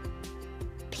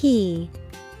 P-O-I-S-O-N-O-U-S.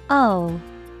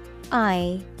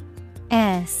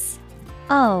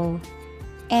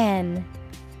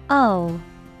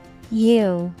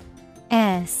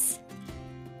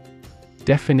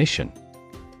 Definition: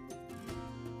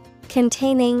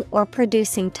 containing or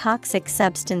producing toxic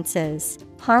substances,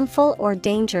 harmful or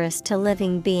dangerous to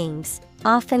living beings,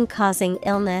 often causing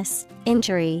illness,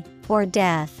 injury, or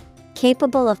death,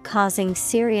 capable of causing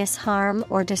serious harm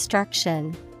or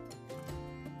destruction.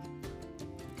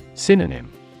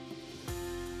 Synonym: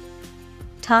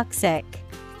 toxic,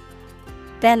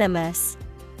 venomous,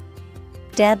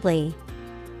 deadly.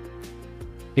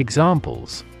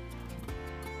 Examples: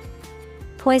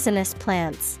 poisonous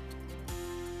plants,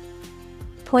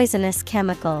 poisonous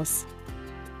chemicals.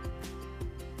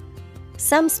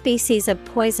 Some species of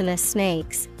poisonous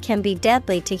snakes can be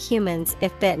deadly to humans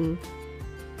if bitten.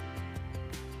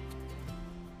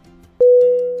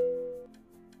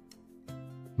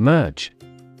 Merge.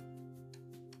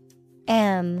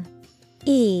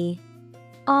 M-E-R-G-E.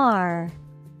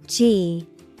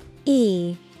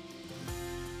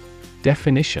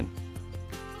 Definition: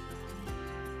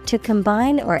 to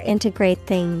combine or integrate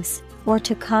things, or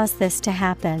to cause this to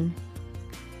happen.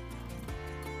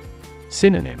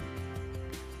 Synonym: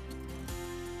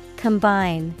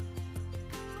 combine,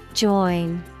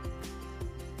 join,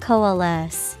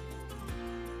 coalesce.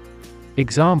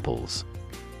 Examples: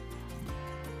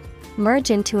 merge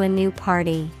into a new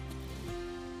party,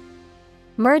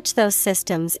 merge those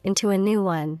systems into a new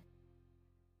one.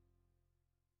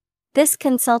 This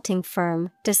consulting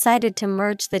firm decided to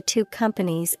merge the two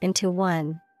companies into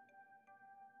one.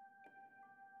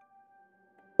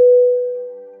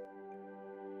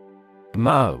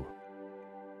 Mow.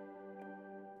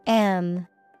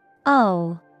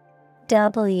 M-O-W.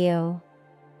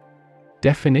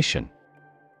 Definition: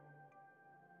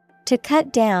 to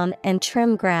cut down and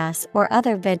trim grass or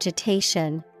other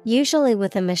vegetation, usually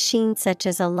with a machine such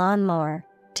as a lawnmower,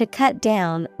 to cut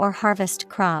down or harvest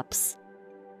crops.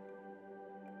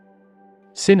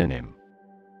 Synonym: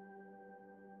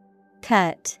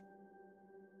 Cut,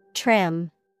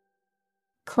 trim,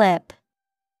 clip.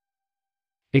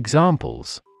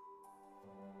 Examples: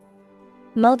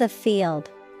 Mow the field,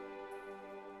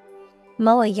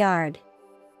 mow a yard.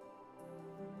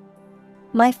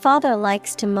 My father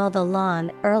likes to mow the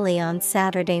lawn early on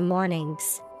Saturday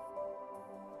mornings.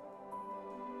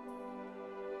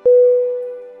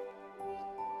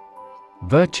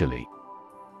 Virtually.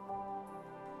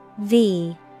 virtually.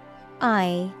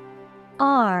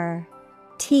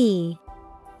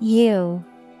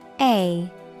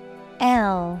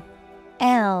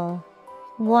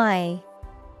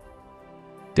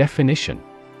 Definition: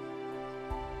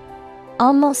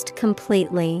 Almost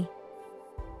completely.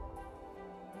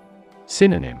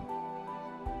 Synonym: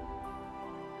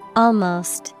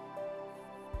 Almost,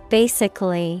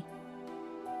 basically,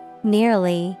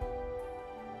 nearly.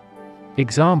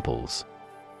 Examples: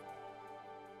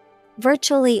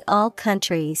 Virtually all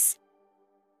countries.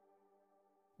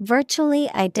 Virtually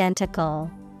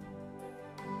identical.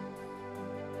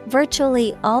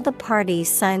 Virtually all the parties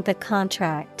signed the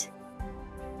contract.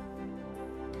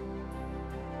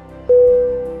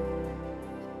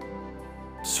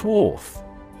 Swath.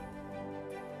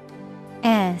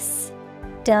 SWATH.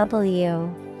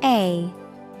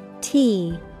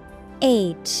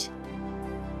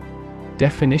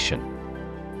 Definition: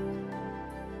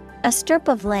 A strip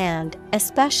of land,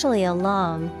 especially a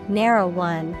long, narrow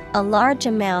one, a large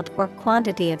amount or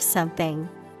quantity of something.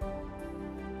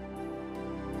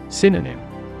 Synonym: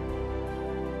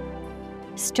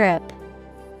 Strip,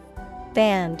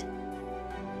 band,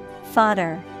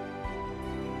 fodder.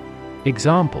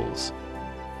 Examples: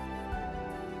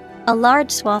 A large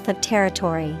swath of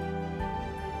territory.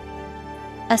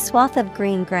 A swath of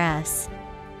green grass.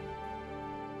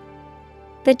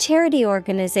 The charity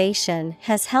organization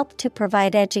has helped to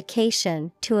provide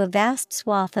education to a vast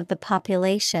swath of the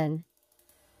population.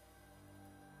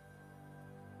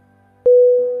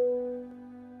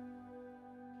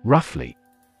 Roughly.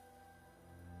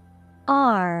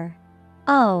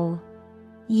 ROUGHLY.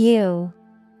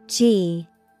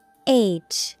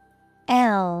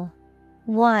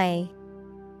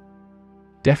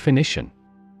 Definition: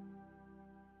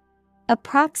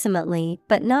 Approximately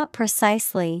but not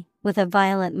precisely, with a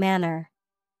violent manner.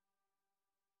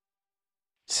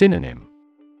 Synonym: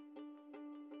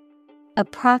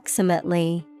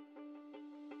 Approximately,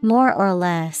 more or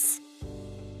less,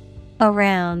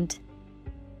 around.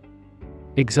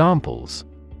 Examples: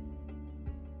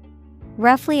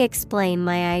 Roughly explain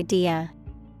my idea.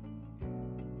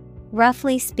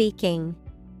 Roughly speaking.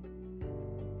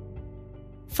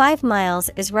 5 miles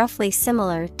is roughly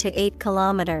similar to 8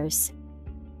 kilometers.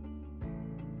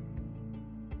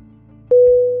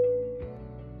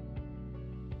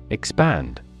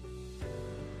 Expand.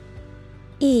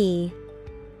 EXPAND.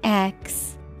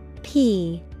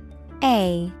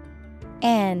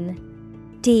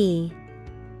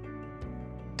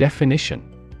 Definition: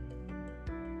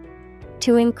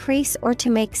 To increase or to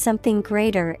make something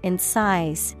greater in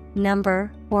size,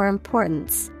 number, or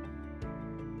importance.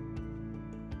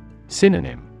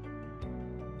 Synonym: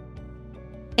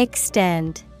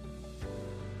 Extend,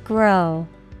 grow,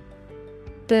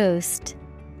 boost.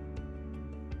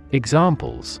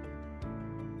 Examples: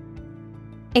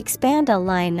 Expand a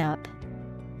lineup.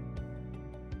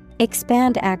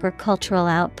 Expand agricultural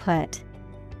output.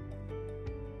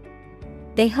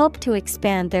 They hope to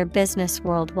expand their business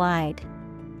worldwide.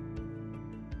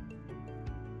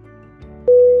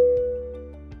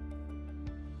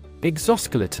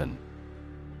 Exoskeleton.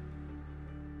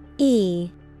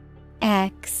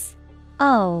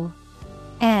 EXOSKELETON.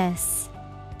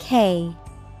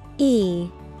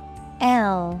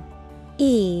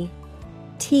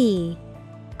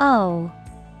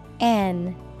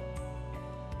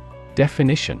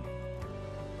 Definition: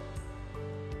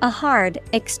 A hard,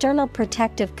 external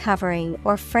protective covering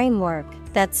or framework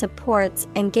that supports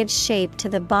and gives shape to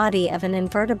the body of an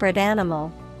invertebrate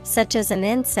animal, such as an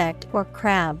insect or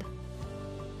crab.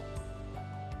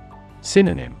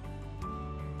 Synonym: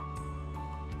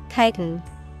 Chitin,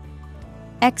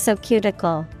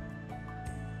 exocuticle,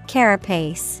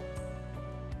 carapace.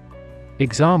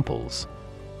 Examples: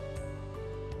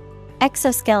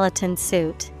 Exoskeleton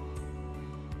suit.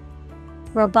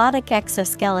 Robotic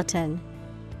exoskeleton.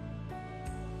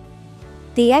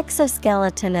 The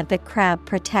exoskeleton of the crab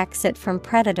protects it from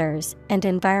predators and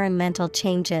environmental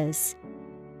changes.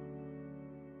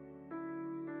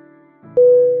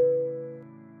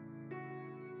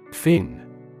 Fin.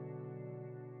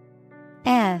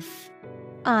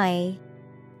 F-I-N.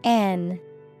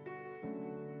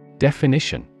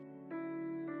 Definition: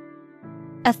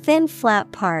 a thin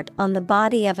flat part on the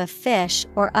body of a fish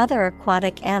or other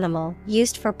aquatic animal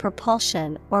used for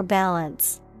propulsion or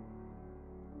balance.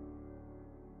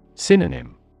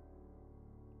 Synonym: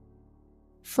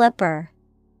 Flipper,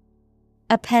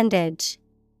 appendage,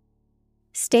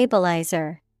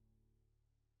 stabilizer.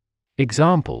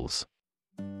 Examples: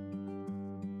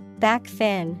 back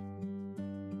fin,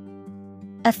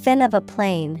 a fin of a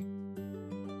plane.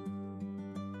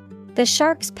 The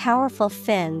shark's powerful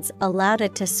fins allowed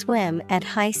it to swim at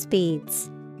high speeds.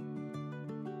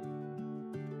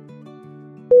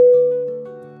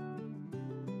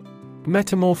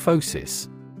 Metamorphosis.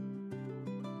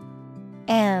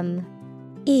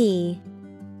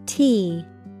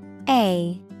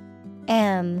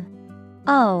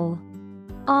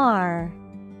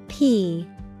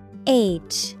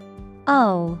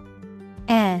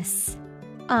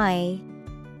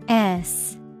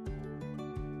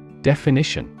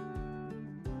 Definition: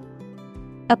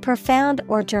 a profound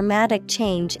or dramatic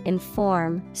change in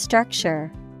form,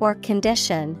 structure, or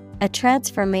condition, a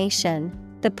transformation,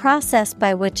 the process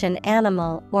by which an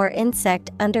animal or insect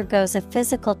undergoes a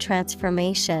physical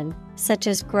transformation, such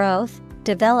as growth,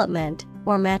 development,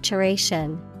 or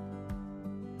maturation.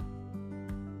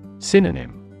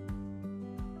 Synonym: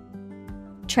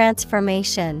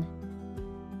 transformation,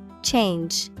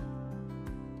 change,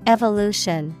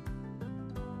 evolution.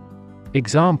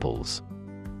 Examples: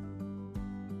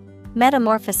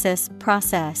 metamorphosis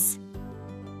process,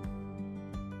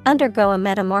 undergo a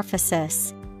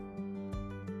metamorphosis.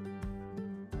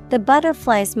 The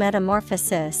butterfly's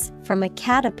metamorphosis from a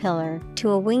caterpillar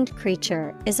to a winged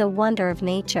creature is a wonder of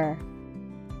nature.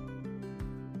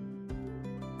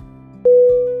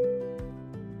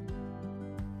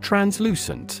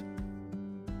 Translucent.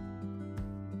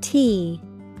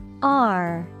 Translucent.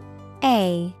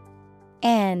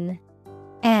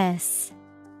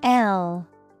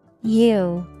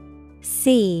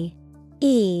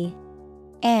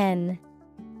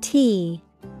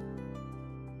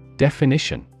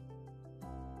 Definition: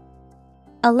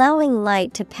 allowing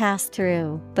light to pass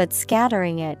through but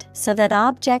scattering it so that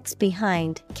objects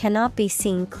behind cannot be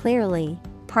seen clearly,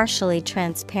 partially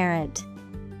transparent.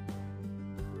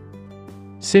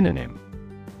 Synonym: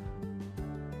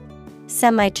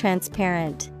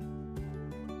 semi-transparent,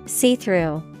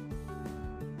 see-through.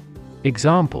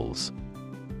 Examples: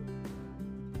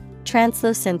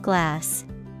 translucent glass,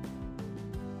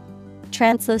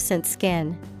 translucent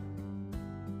skin.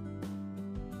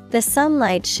 The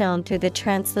sunlight shone through the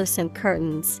translucent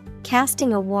curtains,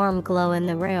 casting a warm glow in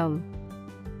the room.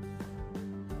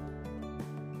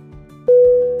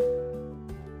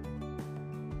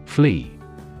 Flee.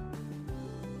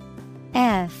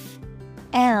 F-L-E-E.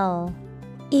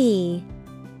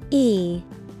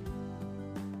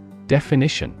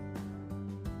 Definition: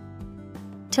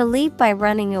 to leave by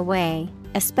running away,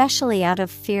 especially out of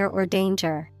fear or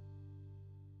danger.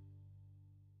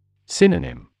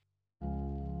 Synonym: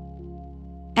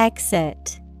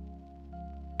 exit,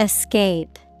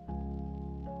 escape,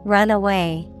 run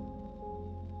away.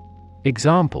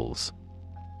 Examples: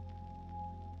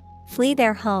 flee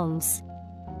their homes,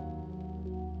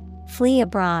 flee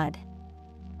abroad.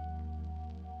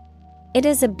 It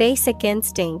is a basic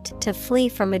instinct to flee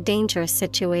from a dangerous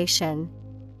situation.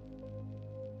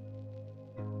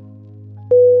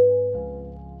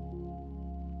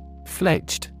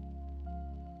 Fledged.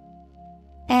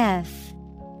 F-L-E-D-G-E-D.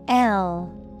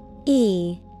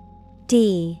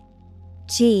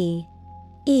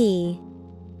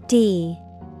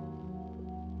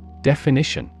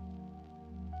 Definition: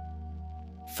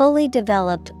 fully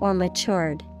developed or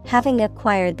matured, having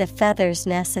acquired the feathers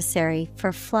necessary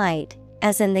for flight,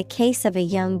 as in the case of a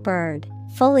young bird,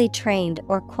 fully trained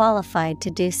or qualified to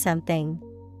do something.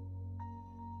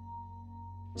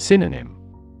 Synonym: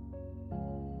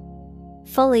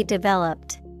 fully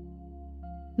developed,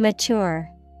 mature,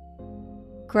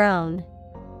 grown.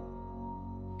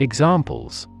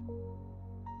 Examples: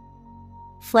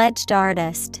 fledged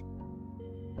artist,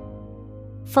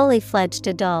 fully fledged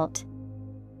adult.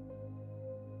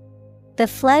 The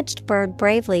fledged bird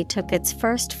bravely took its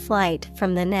first flight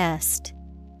from the nest.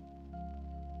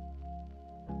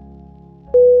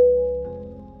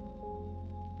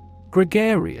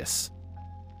 Gregarious.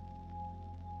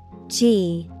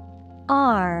 G-R-E-G-A-R-I-O-U-S.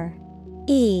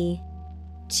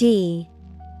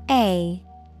 A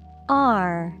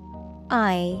R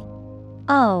I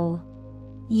O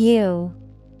U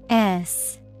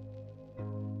S.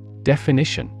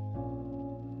 Definition: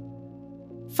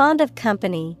 Fond of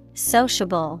company,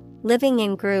 sociable, living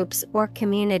in groups or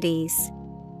communities.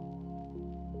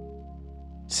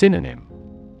 Synonym: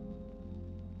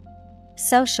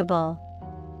 Sociable,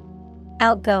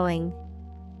 outgoing,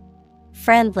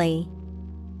 friendly.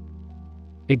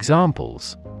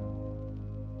 Examples: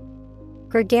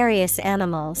 Gregarious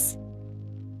animals.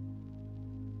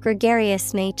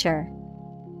 Gregarious nature.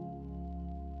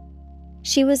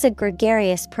 She was a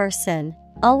gregarious person,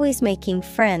 always making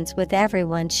friends with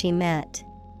everyone she met.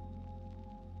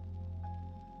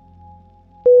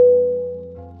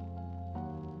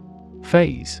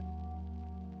 Phase.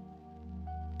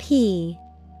 P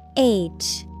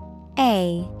H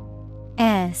A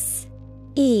S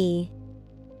E.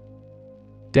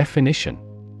 Definition: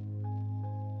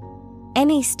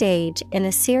 Any stage in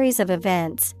a series of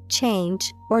events,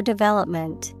 change, or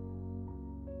development.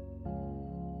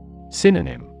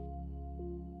 Synonym: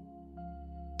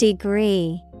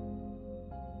 Degree,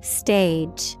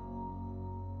 stage,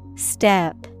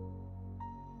 step.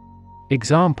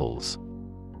 Examples: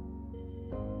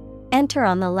 Enter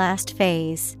on the last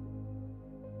phase.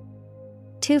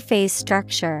 Two-phase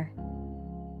structure.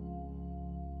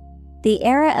 The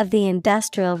era of the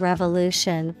Industrial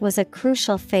Revolution was a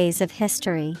crucial phase of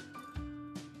history.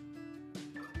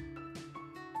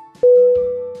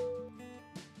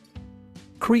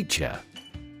 Creature.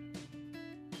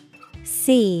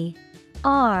 C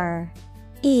R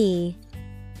E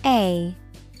A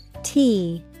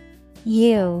T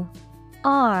U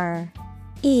R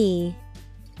E.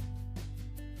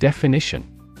 Definition: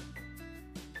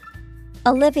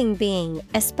 A living being,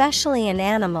 especially an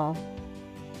animal.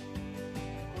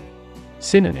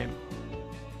 Synonym: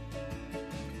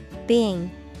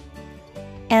 Being,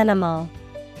 animal,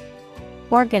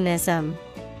 organism.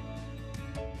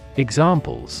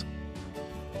 Examples: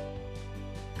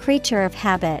 Creature of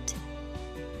habit.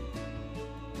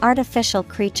 Artificial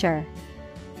creature.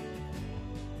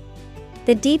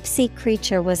 The deep-sea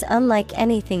creature was unlike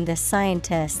anything the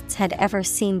scientists had ever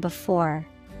seen before.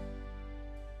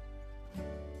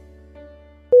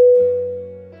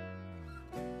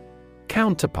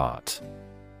 Counterpart.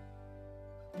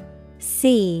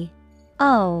 C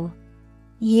O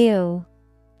U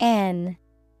N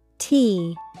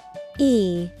T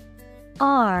E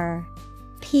R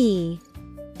P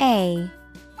A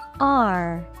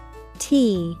R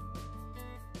T.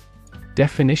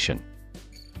 Definition: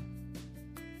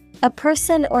 A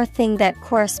person or thing that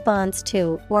corresponds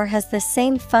to or has the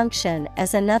same function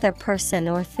as another person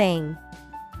or thing.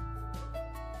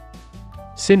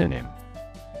 Synonym: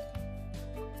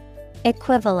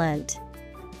 Equivalent,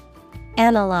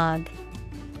 analog,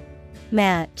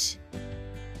 match.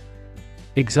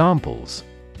 Examples: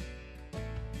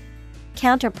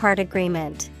 Counterpart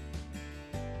agreement.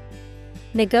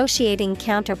 Negotiating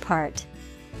counterpart.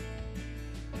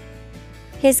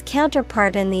 His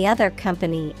counterpart in the other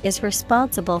company is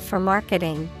responsible for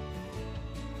marketing.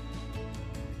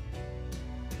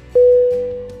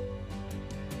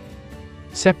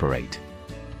 Separate.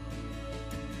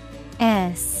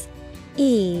 S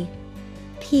E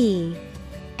P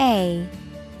A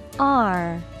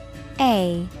R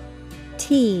A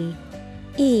T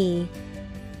E.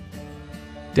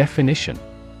 Definition: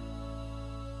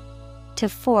 To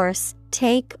force,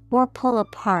 take, or pull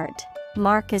apart.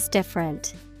 Mark is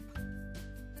different.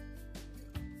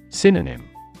 Synonym: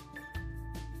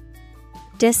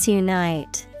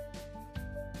 Disunite,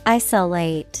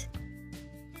 isolate,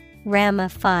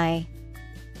 ramify.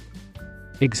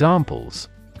 Examples: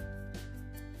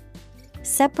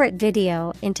 Separate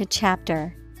video into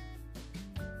chapter.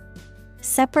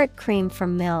 Separate cream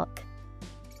from milk.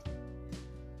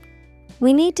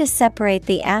 We need to separate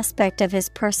the aspect of his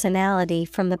personality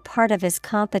from the part of his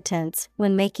competence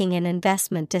when making an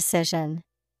investment decision.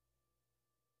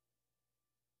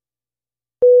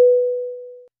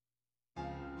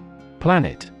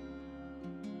 Planet.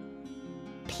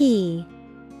 P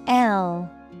L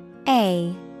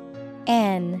A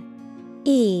N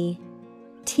E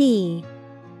T.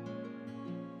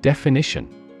 Definition: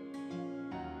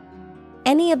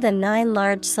 Any of the 9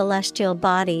 large celestial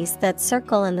bodies that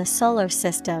circle in the solar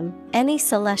system, any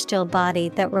celestial body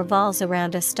that revolves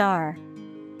around a star.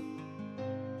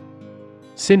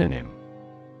 Synonym: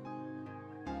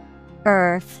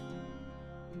 Earth,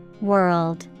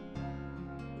 world,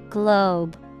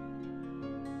 globe.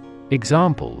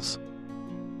 Examples: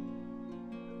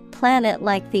 Planet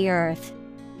like the Earth.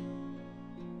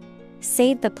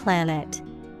 Save the planet.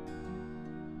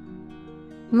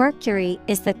 Mercury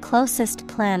is the closest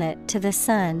planet to the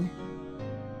Sun.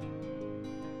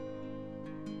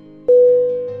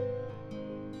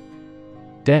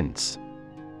 Dense.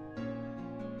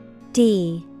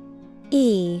 D-E-N-S-E.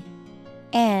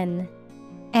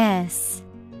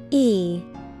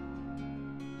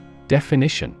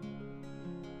 Definition: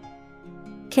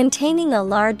 containing a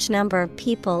large number of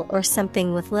people or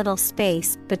something with little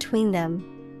space between them.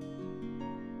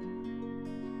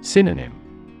 Synonym: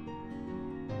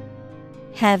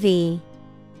 Heavy,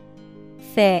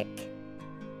 thick,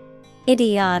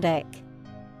 idiotic.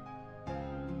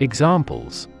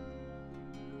 Examples: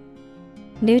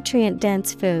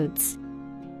 nutrient-dense foods,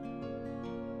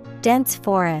 dense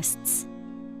forests.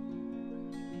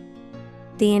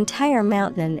 The entire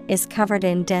mountain is covered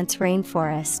in dense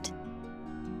rainforest.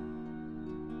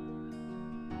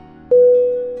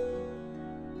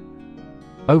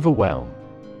 Overwhelm.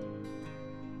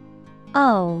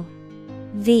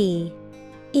 O-V-E-R-W-H-E-L-M.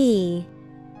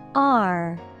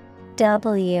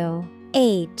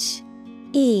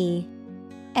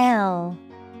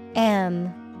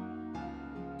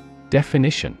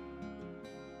 Definition: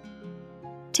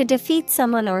 to defeat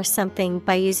someone or something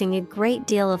by using a great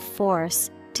deal of force,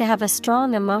 to have a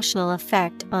strong emotional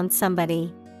effect on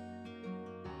somebody.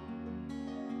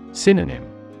 Synonym: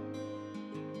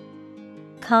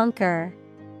 conquer,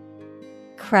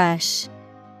 crush,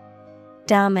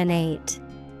 dominate.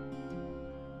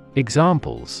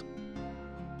 Examples: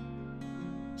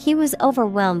 he was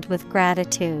overwhelmed with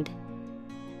gratitude.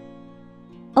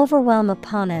 Overwhelm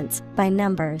opponents by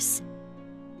numbers.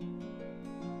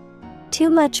 Too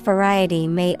much variety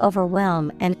may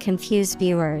overwhelm and confuse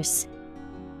viewers.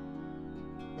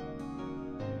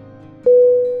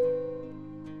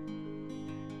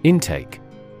 Intake.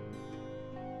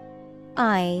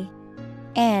 I-N-T-A-K-E.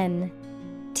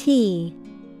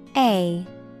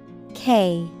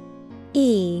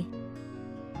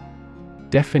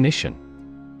 Definition: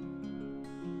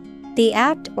 the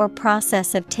act or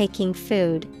process of taking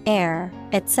food, air,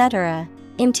 etc.,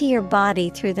 into your body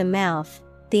through the mouth,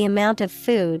 the amount of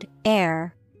food,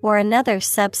 air, or another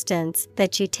substance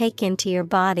that you take into your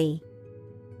body.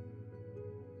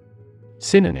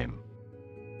 Synonym: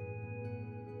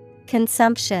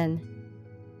 consumption,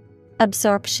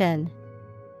 absorption,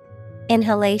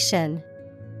 inhalation.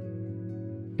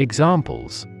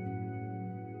 Examples: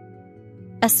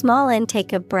 a small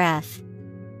intake of breath.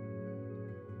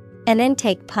 An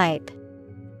intake pipe.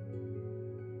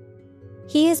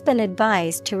 He has been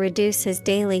advised to reduce his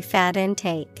daily fat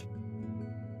intake.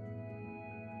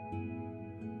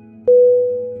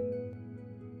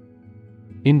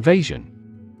 Invasion.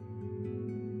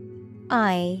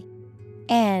 I-N-V-A-S-I-O-N.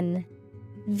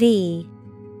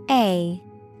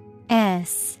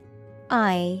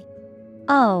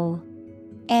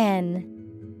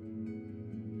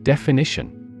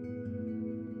 Definition: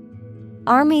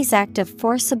 army's act of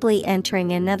forcibly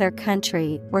entering another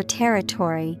country or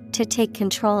territory to take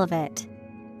control of it.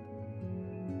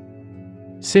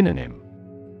 Synonym: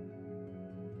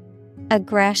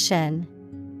 aggression,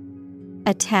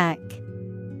 attack,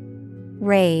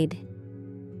 raid.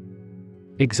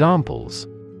 Examples: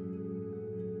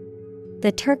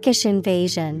 the Turkish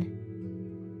invasion.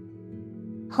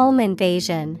 Home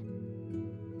invasion.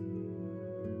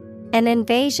 An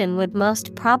invasion would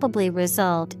most probably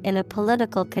result in a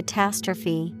political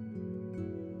catastrophe.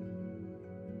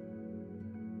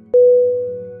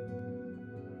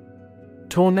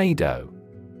 Tornado.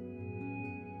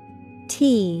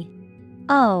 T-O-R-N-A-D-O.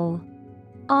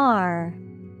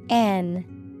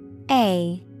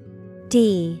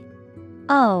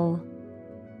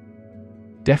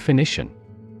 Definition: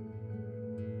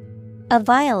 a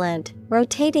violent,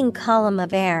 rotating column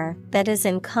of air that is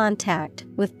in contact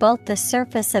with both the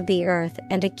surface of the Earth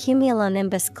and a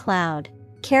cumulonimbus cloud,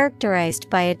 characterized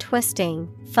by a twisting,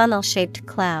 funnel-shaped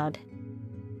cloud.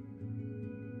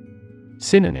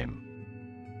 Synonym: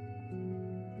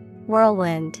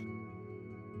 whirlwind,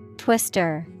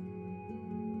 twister,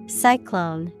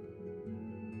 cyclone.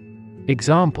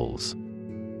 Examples: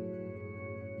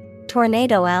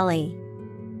 tornado alley.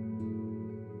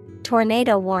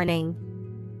 Tornado warning.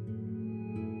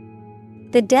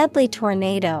 The deadly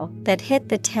tornado that hit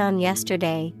the town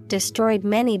yesterday destroyed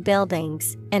many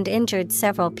buildings and injured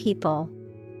several people.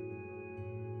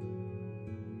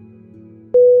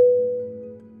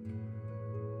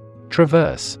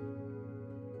 Traverse.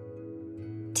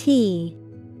 T-R-A-V-E-R-S-E.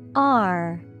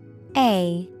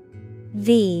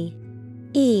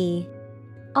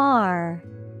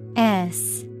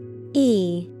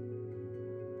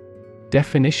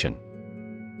 Definition: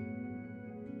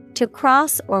 to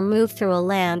cross or move through a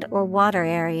land or water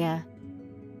area.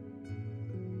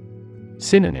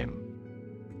 Synonym.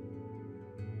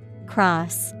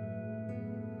 Cross,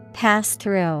 pass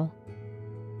through,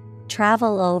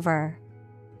 travel over.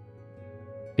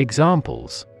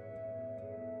 Examples: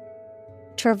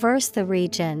 traverse the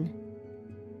region,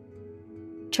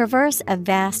 traverse a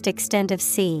vast extent of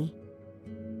sea.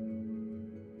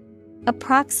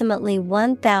 Approximately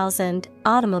 1,000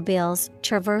 automobiles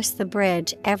traverse the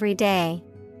bridge every day.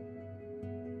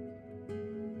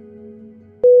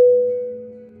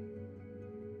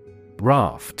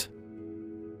 Raft.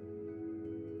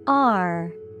 R-A-F-T.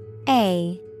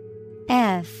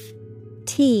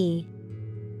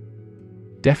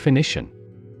 Definition: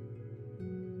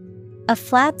 a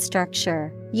flat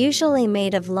structure, usually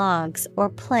made of logs or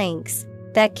planks,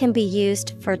 that can be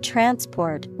used for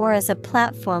transport or as a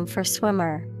platform for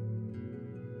swimmer.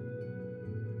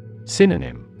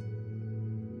 Synonym: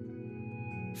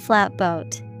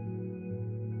 Flatboat,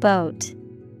 boat,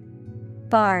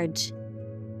 barge.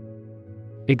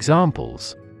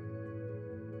 Examples: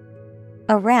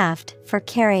 a raft for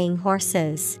carrying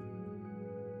horses.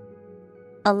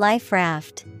 A life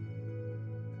raft.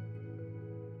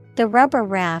 The rubber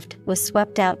raft was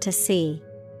swept out to sea.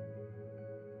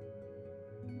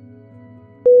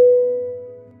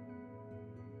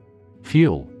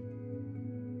 Fuel.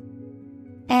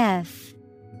 F-U-E-L.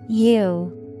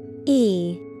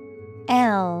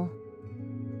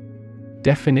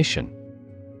 Definition: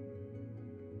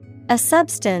 a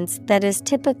substance that is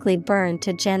typically burned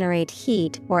to generate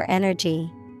heat or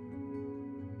energy.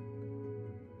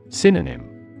 Synonym: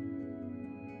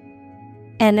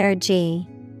 energy,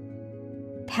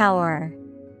 power,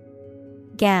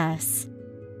 gas.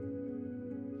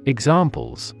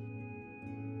 Examples: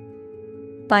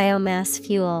 biomass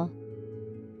fuel,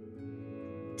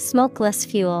 smokeless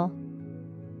fuel.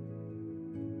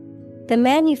 The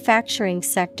manufacturing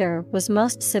sector was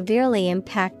most severely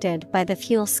impacted by the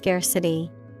fuel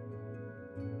scarcity.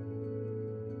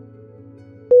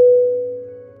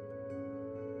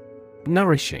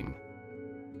 Nourishing.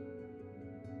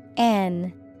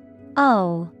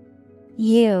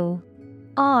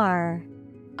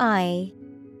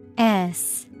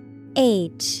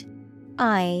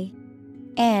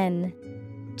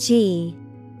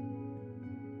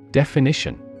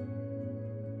 Definition: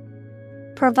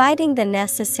 providing the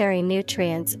necessary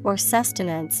nutrients or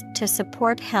sustenance to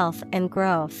support health and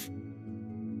growth.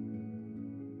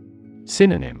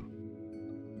 Synonym: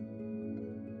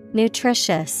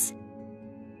 nutritious,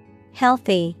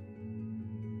 healthy,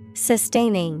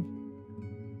 sustaining.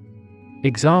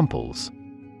 Examples: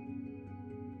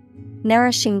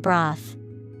 nourishing broth,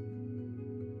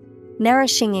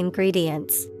 nourishing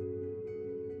ingredients.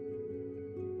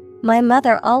 My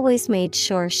mother always made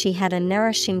sure she had a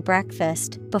nourishing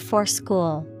breakfast before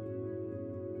school.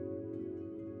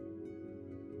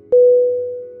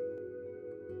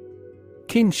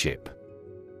 Kinship.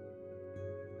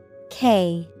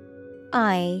 K-I-N-S-H-I-P.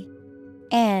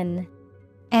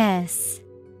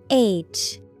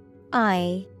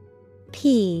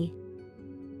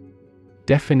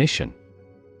 Definition: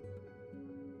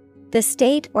 the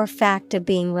state or fact of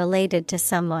being related to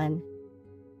someone.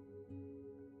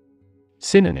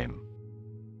 Synonym: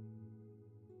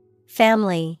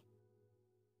 family,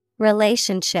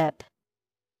 relationship,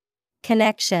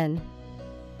 connection.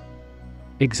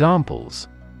 Examples: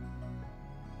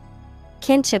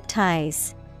 kinship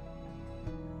ties,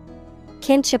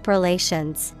 kinship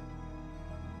relations.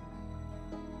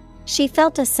 She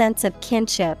felt a sense of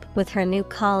kinship with her new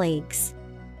colleagues.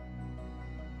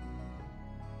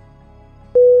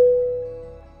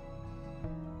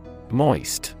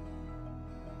 Moist.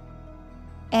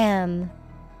 M-O-I-S-T.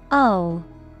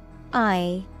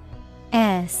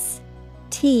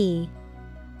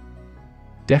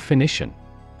 Definition: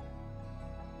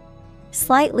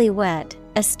 slightly wet,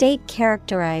 a state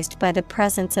characterized by the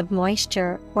presence of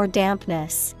moisture or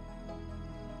dampness.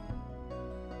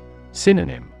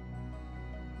 Synonym: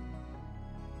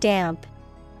 damp,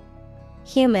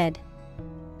 humid,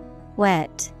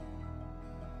 wet.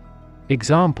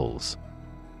 Examples: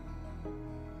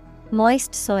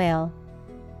 moist soil,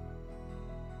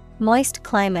 moist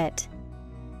climate.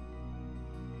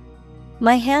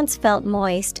 My hands felt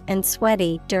moist and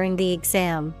sweaty during the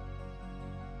exam.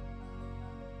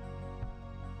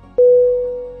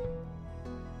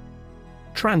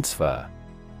 Transfer.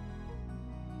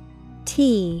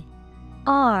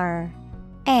 T-R-A-N-S-F-E-R.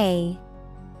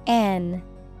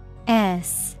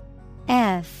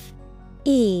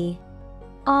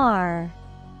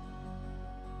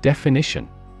 Definition: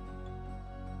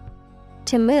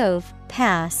 to move,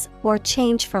 pass, or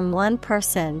change from one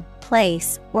person,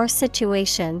 place, or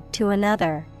situation to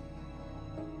another.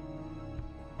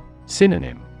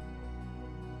 Synonym: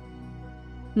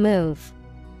 Move,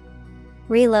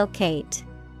 relocate,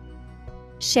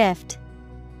 shift.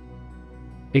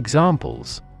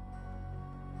 Examples: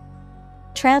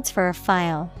 Transfer a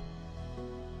file,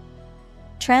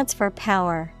 transfer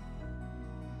power.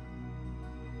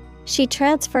 She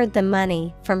transferred the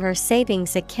money from her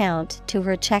savings account to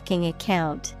her checking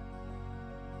account.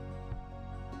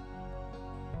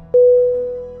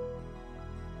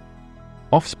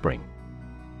 Offspring.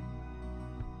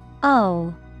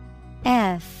 O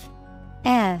F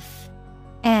F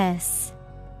S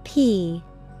P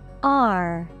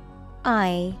R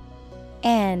I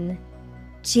N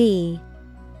G.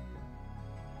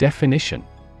 Definition: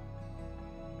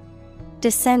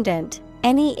 Descendant,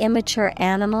 any immature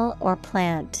animal or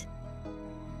plant.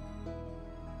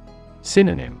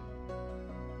 Synonym: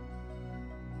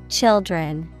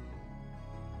 Children,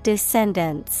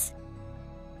 descendants,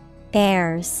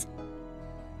 heirs.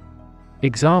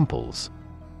 Examples: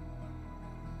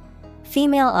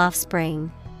 Female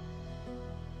offspring,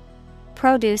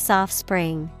 produce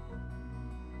offspring.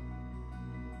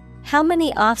 How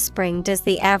many offspring does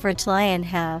the average lion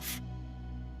have?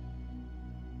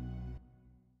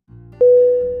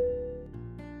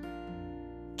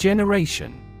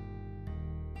 Generation.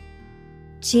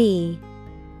 G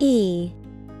E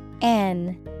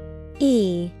N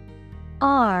E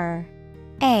R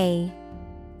A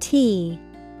T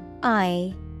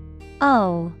I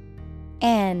O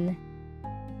N.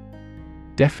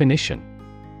 Definition: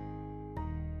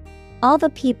 All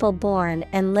the people born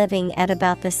and living at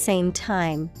about the same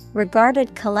time,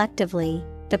 regarded collectively,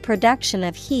 the production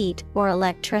of heat or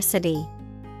electricity.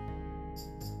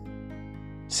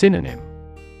 Synonym: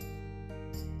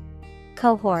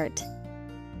 Cohort,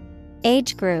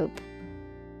 age group,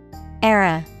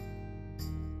 era.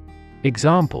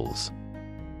 Examples: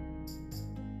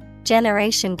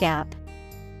 Generation gap,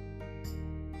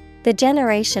 the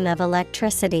generation of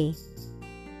electricity.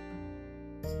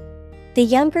 The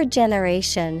younger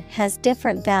generation has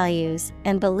different values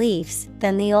and beliefs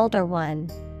than the older one.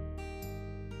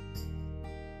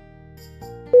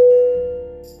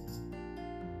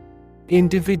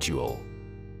 Individual.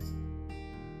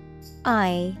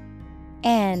 I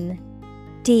N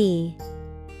D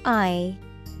I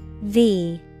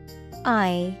V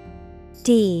I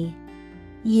D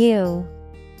U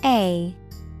A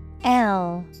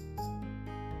L.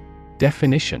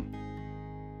 Definition: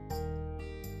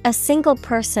 A single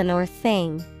person or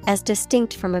thing, as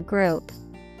distinct from a group.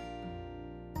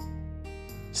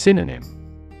 Synonym: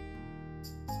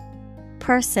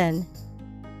 Person,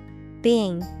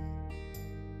 being,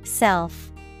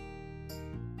 self.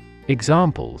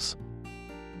 Examples: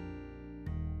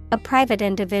 A private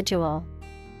individual,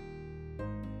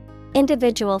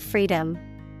 individual freedom.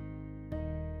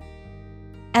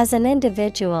 As an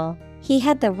individual, he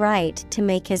had the right to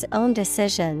make his own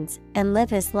decisions and live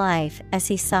his life as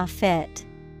he saw fit.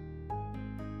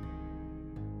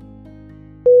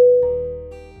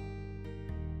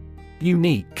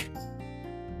 Unique.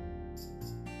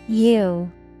 U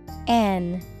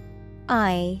N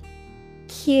I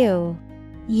Q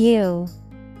U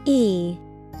E.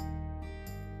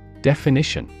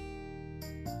 Definition: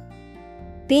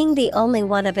 Being the only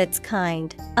one of its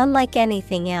kind, unlike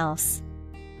anything else.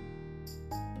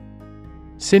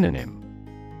 Synonym: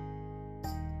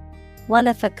 One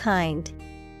of a kind,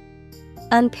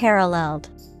 unparalleled,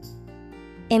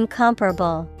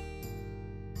 incomparable.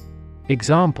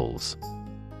 Examples: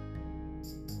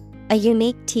 A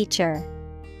unique teacher,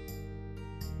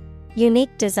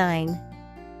 unique design.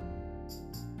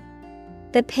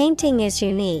 The painting is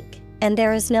unique, and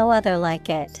there is no other like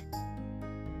it.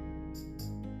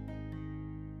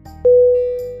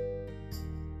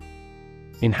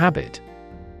 Inhabit.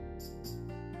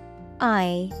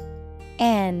 I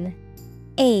N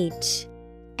H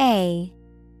A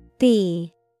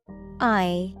B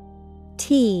I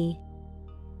T.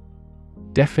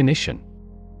 Definition: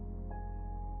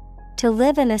 To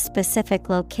live in a specific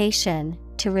location,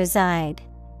 to reside.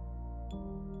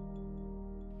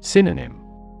 Synonym: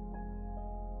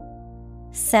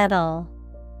 Settle,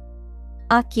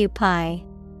 occupy,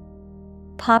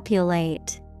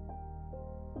 populate.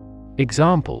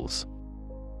 Examples: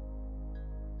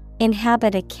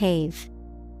 Inhabit a cave,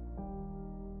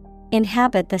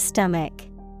 inhabit the stomach.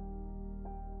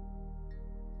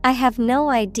 I have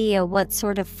no idea what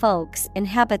sort of folks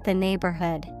inhabit the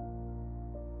neighborhood.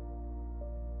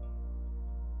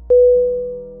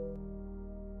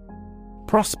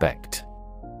 Prospect.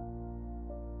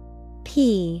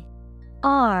 P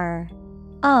R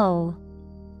O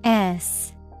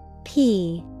S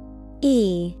P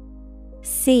E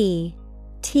C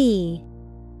T.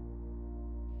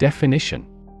 Definition: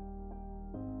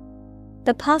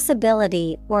 the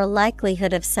possibility or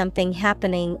likelihood of something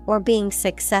happening or being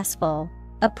successful,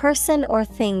 a person or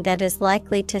thing that is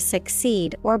likely to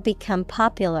succeed or become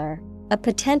popular, a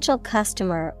potential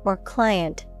customer or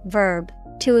client. Verb,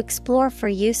 to explore for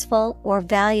useful or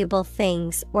valuable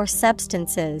things or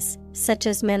substances, such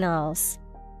as minerals.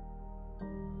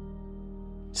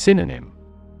 Synonym: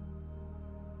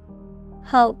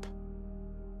 Hope,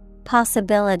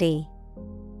 possibility,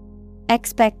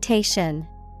 expectation.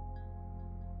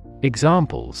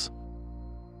 Examples: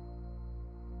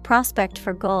 prospect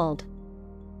for gold,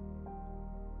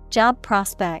 job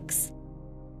prospects.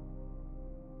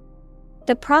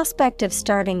 The prospect of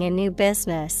starting a new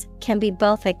business can be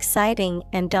both exciting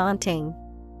and daunting.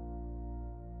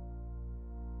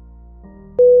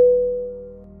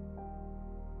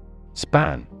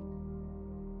 Span.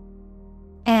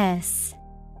 S-P-A-N.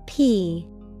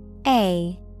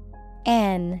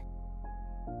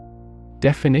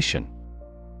 Definition: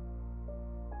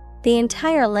 the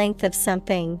entire length of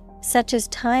something, such as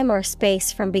time or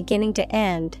space from beginning to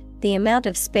end, the amount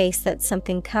of space that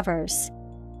something covers.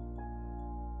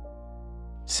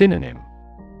 Synonym: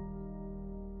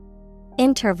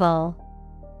 interval,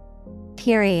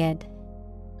 period,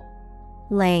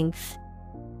 length.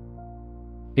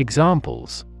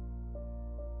 Examples: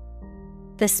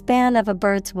 the span of a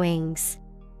bird's wings,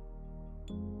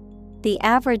 the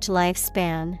average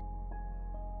lifespan.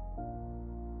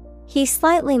 He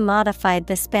slightly modified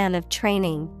the span of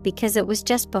training because it was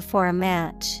just before a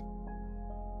match.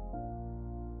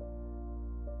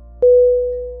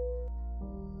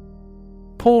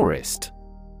 Poorest.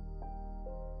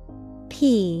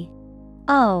 P-O-O-R-E-S-T.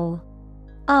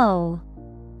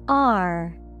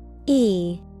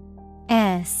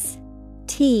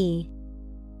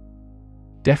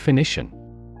 Definition: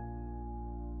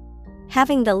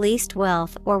 having the least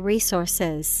wealth or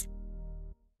resources.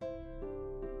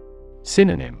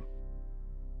 Synonym: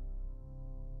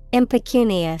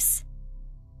 impecunious,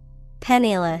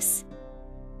 penniless,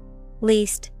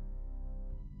 least.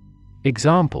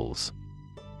 Examples: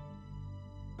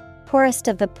 poorest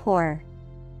of the poor,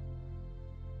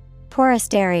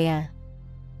 poorest area.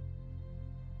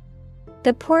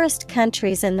 The poorest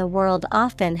countries in the world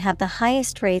often have the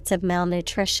highest rates of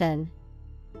malnutrition.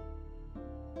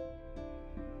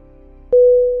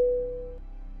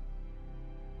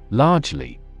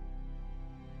 Largely.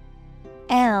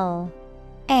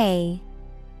 L-A-R-G-E-L-Y.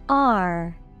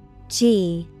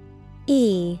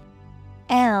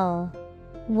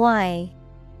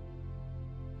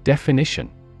 Definition: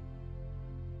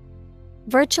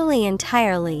 virtually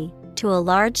entirely, to a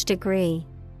large degree.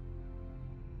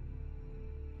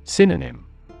 Synonym: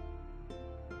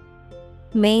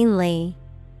 mainly,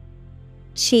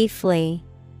 chiefly,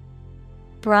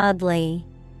 broadly.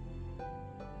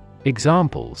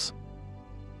 Examples: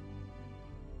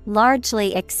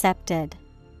 largely accepted,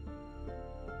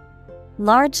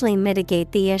 largely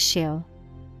mitigate the issue.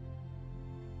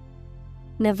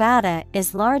 Nevada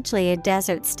is largely a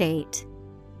desert state.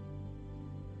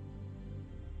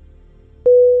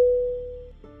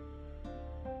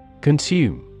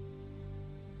 Consume.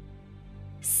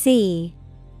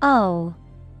 C-O-N-S-U-M-E.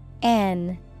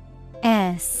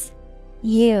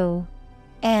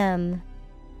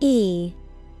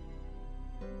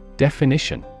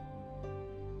 Definition: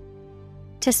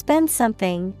 to spend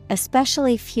something,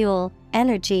 especially fuel,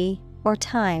 energy, or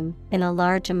time, in a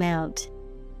large amount.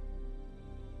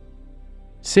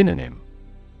 Synonym: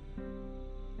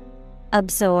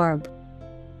 absorb,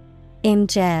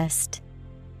 ingest,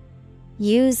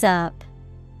 use up.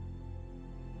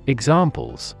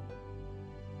 Examples: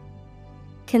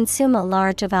 consume a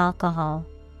large of alcohol,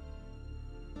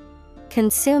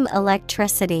 consume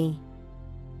electricity.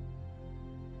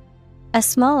 A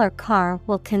smaller car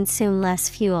will consume less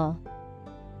fuel.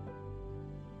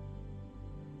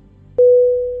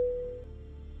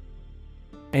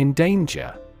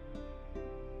 Endanger.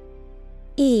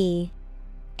 E-N-D-A-N-G-E-R.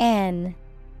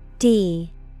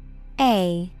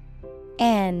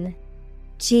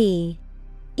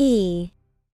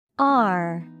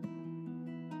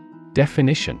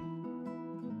 Definition: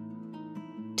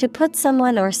 to put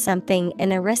someone or something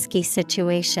in a risky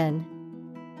situation.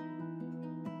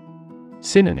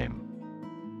 Synonym: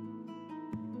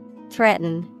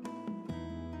 threaten,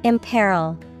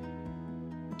 imperil,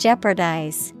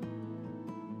 jeopardize.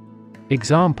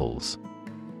 Examples: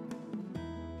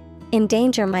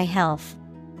 endanger my health,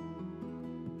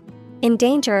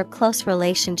 endanger a close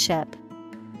relationship.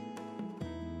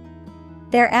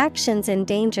 Their actions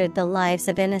endangered the lives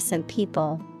of innocent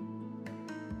people.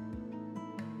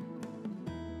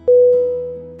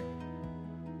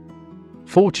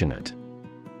 Fortunate.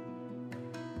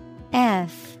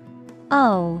 Fortunate.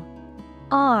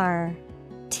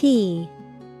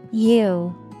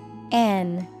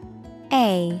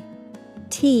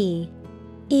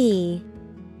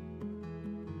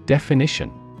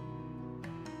 Definition.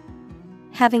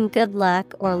 Having good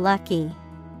luck or lucky.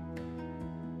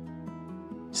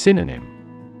 Synonym.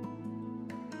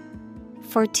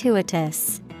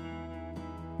 Fortuitous,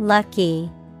 lucky,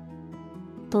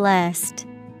 blessed.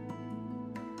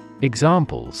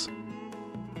 Examples.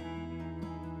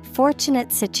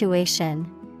 Fortunate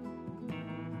situation.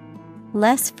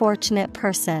 Less fortunate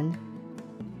person.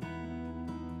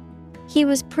 He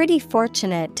was pretty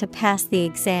fortunate to pass the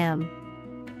exam.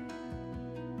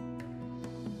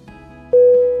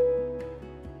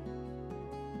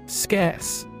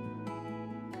 Scarce.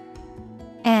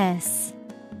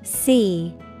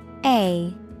 S-C-A-R-C-E.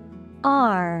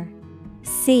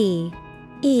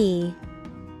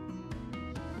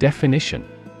 Definition.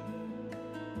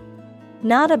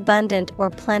 Not abundant or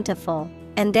plentiful,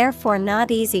 and therefore not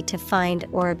easy to find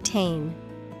or obtain.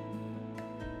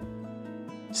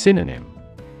 Synonym.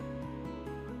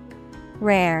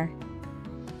 Rare,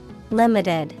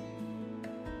 limited,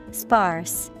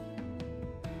 sparse.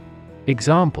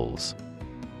 Examples.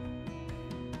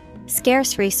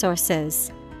 Scarce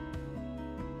resources.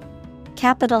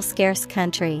 Capital scarce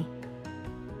country.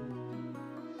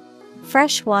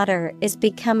 Fresh water is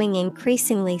becoming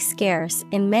increasingly scarce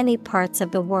in many parts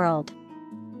of the world.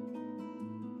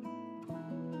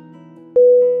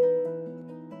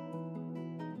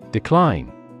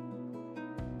 Decline.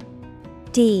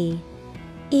 D-E-C-L-I-N-E.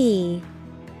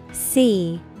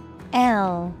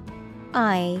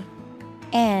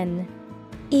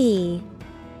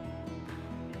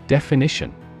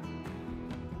 Definition.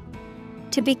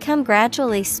 To become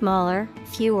gradually smaller,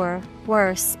 fewer,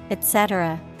 worse,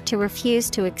 etc., to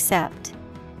refuse to accept.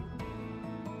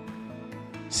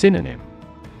 Synonym.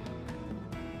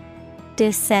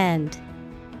 Descend,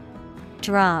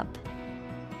 drop,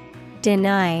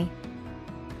 deny.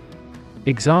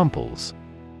 Examples.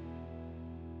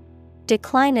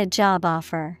 Decline a job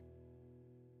offer.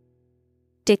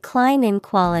 Decline in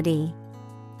quality.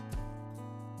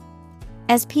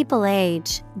 As people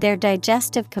age, their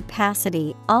digestive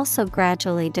capacity also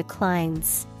gradually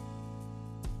declines.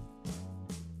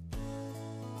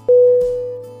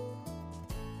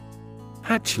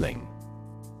 Hatchling.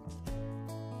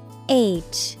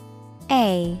 H-A-T-C-H-L-I-N-G.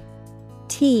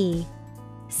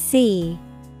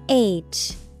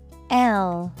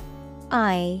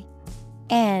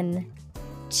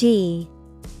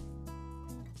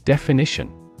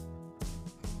 Definition.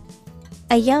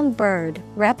 A young bird,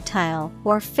 reptile,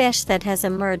 or fish that has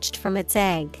emerged from its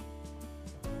egg.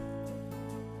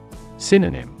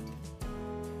 Synonym.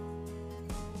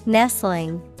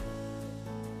 Nestling,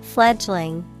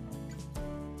 fledgling,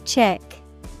 chick.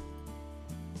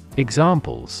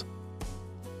 Examples.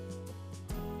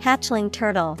 Hatchling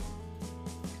turtle.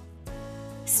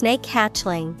 Snake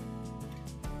hatchling.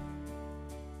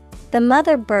 The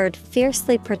mother bird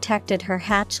fiercely protected her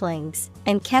hatchlings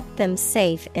and kept them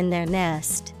safe in their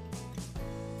nest.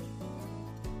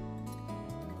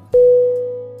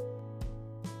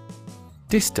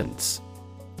 Distance.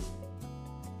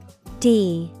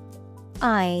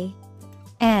 D-I-S-T-A-N-C-E.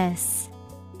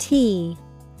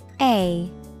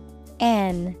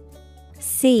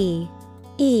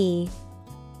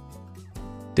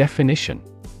 Definition.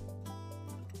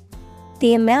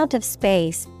 The amount of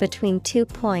space between 2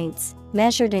 points,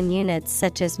 measured in units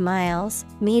such as miles,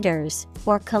 meters,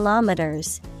 or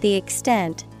kilometers, the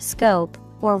extent, scope,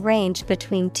 or range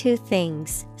between two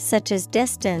things, such as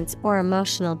distance or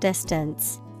emotional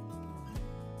distance.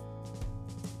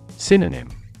 Synonym.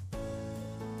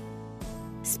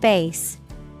 Space,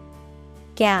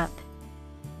 gap,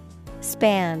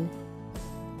 span.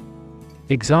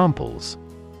 Examples.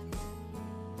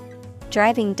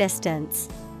 Driving distance.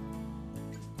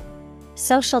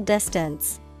 Social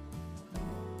distance.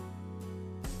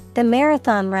 The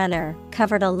marathon runner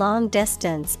covered a long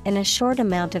distance in a short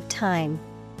amount of time.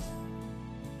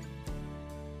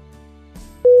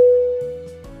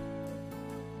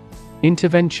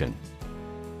 Intervention.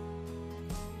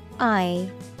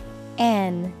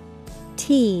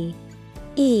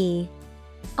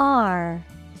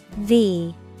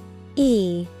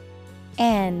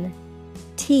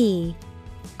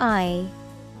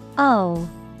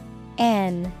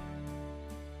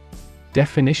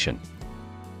 Definition.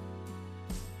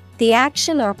 The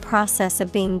action or process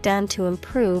of being done to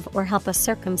improve or help a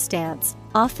circumstance,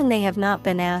 often they have not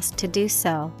been asked to do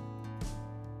so.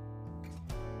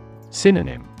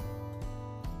 Synonym.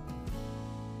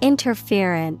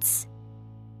 Interference,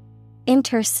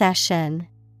 intercession,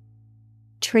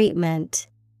 treatment.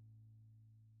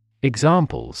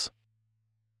 Examples: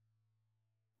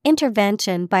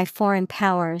 Intervention by foreign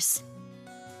powers.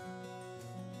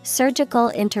 Surgical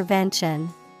intervention.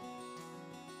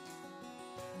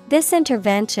 This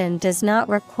intervention does not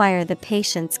require the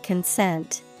patient's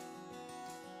consent.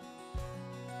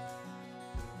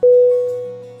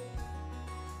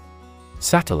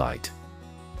 Satellite.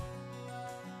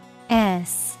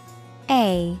 S-A-T-E-L-L-I-T-E.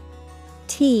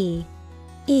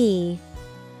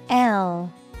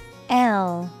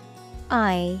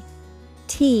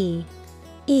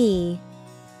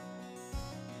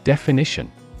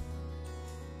 Definition: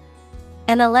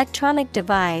 an electronic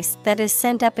device that is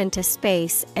sent up into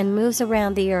space and moves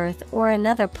around the Earth or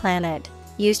another planet,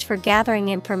 used for gathering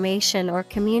information or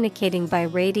communicating by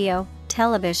radio,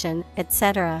 television,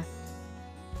 etc.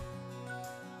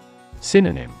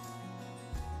 Synonym: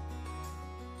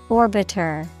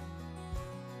 Orbiter,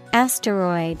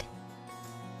 asteroid,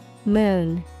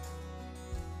 moon.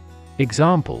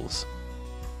 Examples: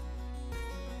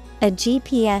 a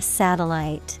GPS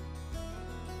satellite,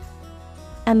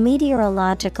 a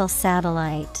meteorological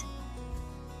satellite.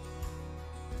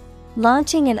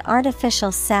 Launching an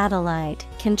artificial satellite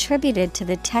contributed to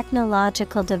the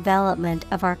technological development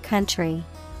of our country.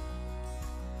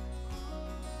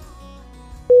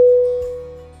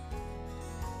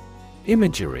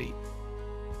 Imagery.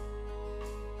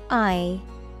 I-M-A-G-E-R-Y.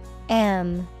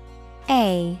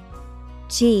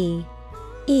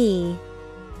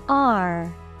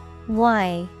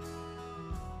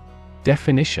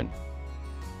 Definition: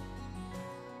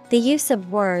 the use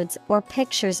of words or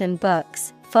pictures in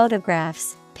books,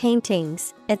 photographs,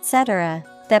 paintings, etc.,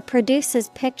 that produces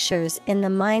pictures in the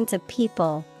minds of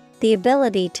people, the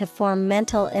ability to form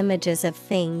mental images of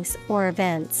things or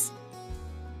events.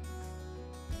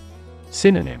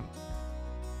 Synonym: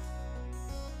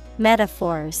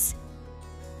 metaphors,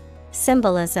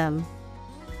 symbolism,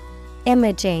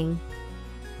 imaging.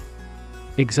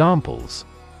 Examples: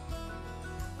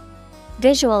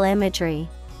 visual imagery,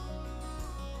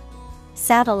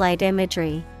 satellite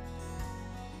imagery.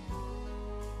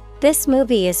 This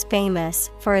movie is famous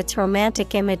for its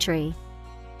romantic imagery.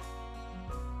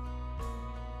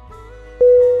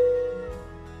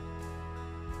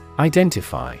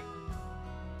 Identify.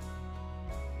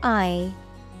 I-D-E-N-T-I-F-Y.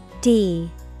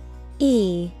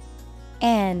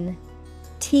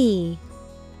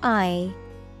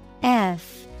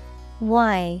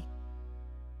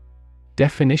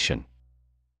 Definition: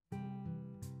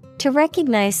 to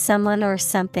recognize someone or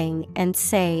something and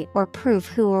say or prove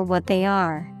who or what they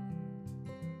are.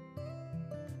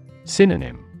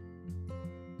 Synonym: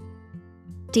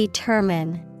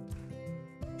 determine,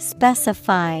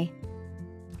 specify,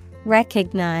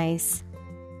 recognize.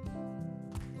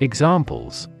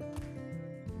 Examples: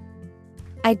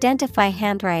 identify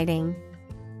handwriting,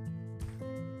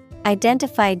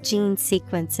 identify gene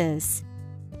sequences.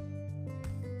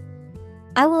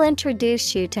 I will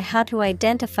introduce you to how to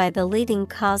identify the leading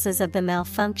causes of the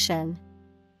malfunction.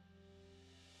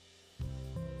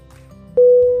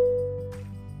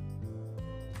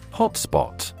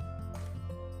 Hotspot.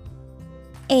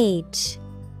 H-O-T-S-P-O-T.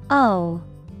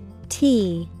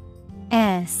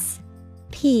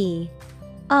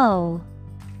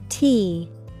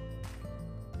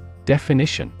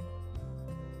 Definition: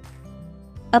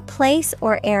 a place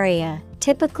or area,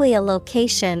 typically a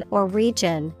location or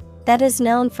region, that is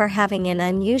known for having an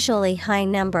unusually high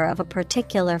number of a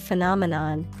particular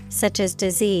phenomenon, such as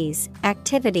disease,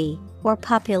 activity, or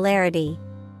popularity.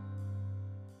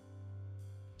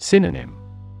 Synonym: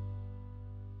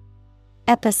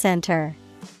 epicenter,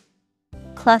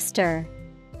 cluster,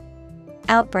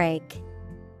 outbreak.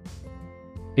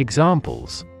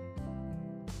 Examples: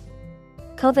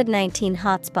 COVID-19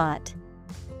 hotspot,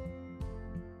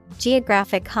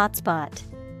 geographic hotspot.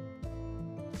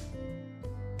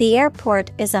 The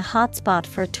airport is a hotspot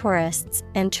for tourists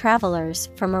and travelers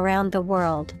from around the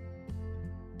world.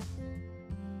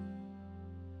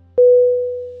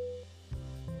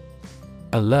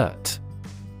 Alert.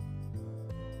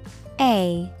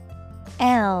 A-L-E-R-T.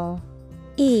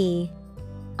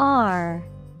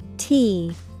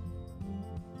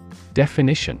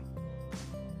 Definition: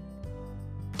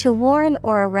 to warn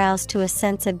or arouse to a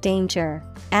sense of danger.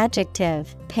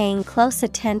 Adjective, paying close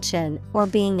attention or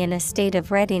being in a state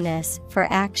of readiness for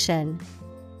action.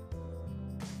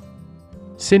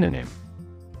 Synonym: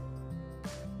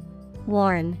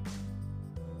 warn,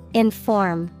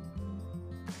 inform.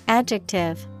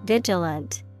 Adjective,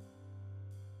 vigilant.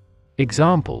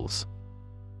 Examples: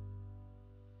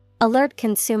 alert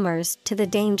consumers to the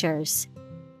dangers.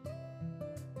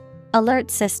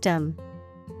 Alert system.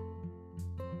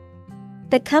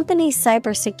 The company's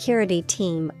cybersecurity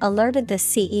team alerted the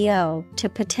CEO to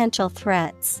potential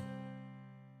threats.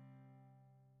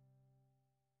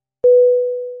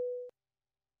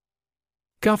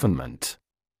 Government. Government.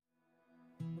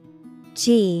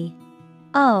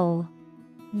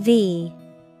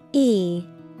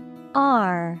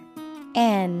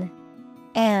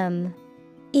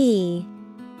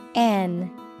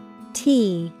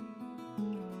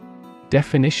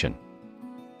 Definition.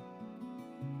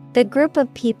 The group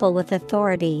of people with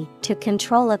authority to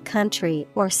control a country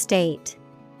or state.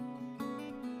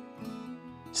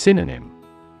 Synonym.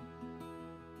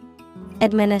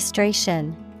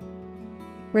 Administration,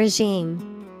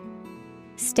 regime,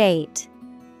 state.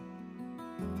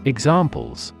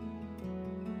 Examples.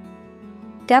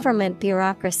 Government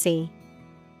bureaucracy,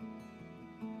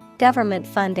 government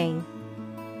funding.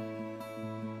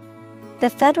 The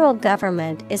federal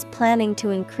government is planning to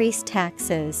increase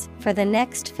taxes for the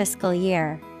next fiscal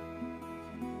year.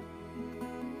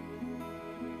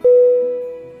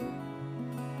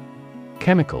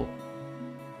 Chemical.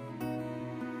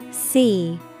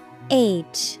 CHEMICAL.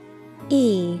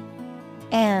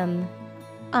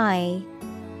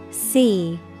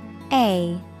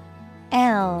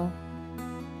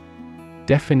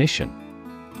 Definition.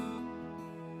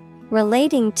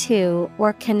 Relating to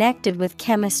or connected with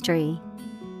chemistry.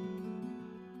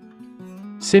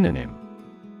 Synonym.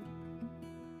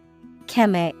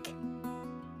 Chemic,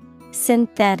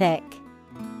 synthetic.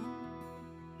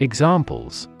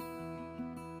 Examples.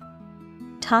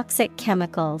 Toxic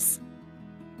chemicals.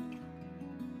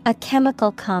 A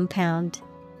chemical compound.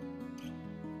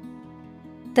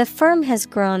 The firm has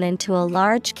grown into a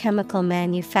large chemical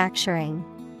manufacturing.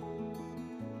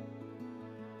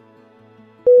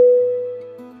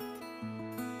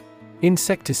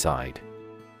 Insecticide.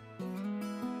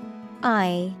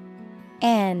 INSECTICIDE.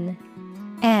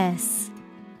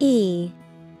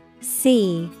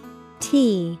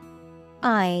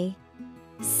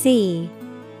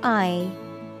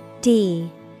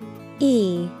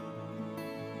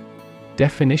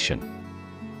 Definition.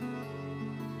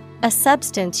 A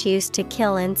substance used to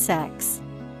kill insects.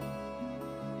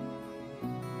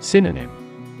 Synonym.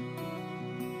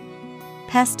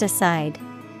 Pesticide,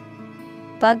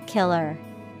 bug killer,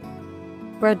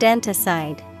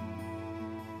 rodenticide.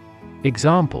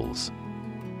 Examples.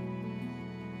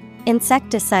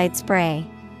 Insecticide spray,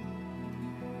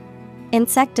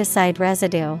 insecticide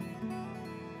residue.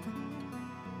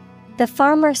 The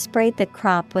farmer sprayed the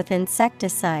crop with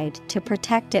insecticide to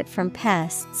protect it from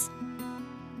pests.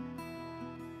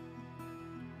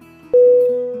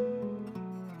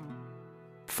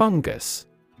 Fungus.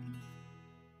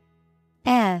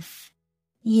 FUNGUS.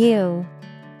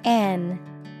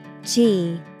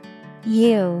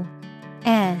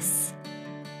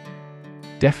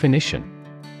 Definition.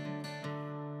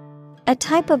 A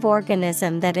type of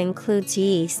organism that includes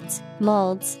yeasts,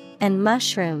 molds, and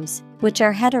mushrooms, which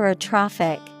are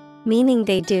heterotrophic, meaning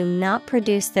they do not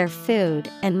produce their food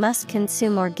and must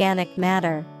consume organic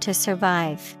matter to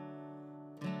survive.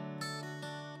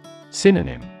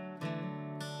 Synonym.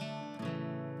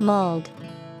 Mold,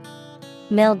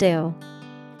 mildew,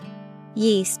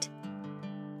 yeast.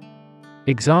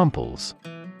 Examples.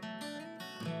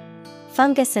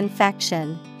 Fungus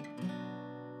infection,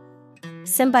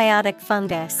 symbiotic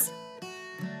fungus.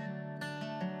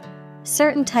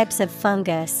 Certain types of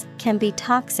fungus can be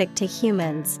toxic to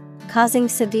humans, causing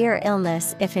severe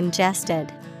illness if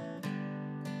ingested.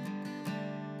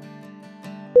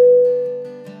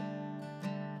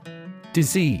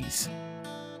 Disease.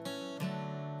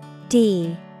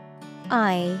 DISEASE.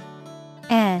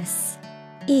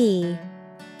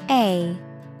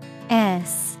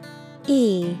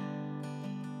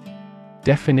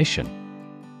 Definition.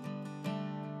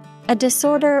 A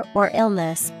disorder or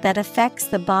illness that affects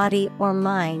the body or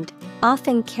mind,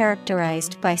 often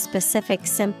characterized by specific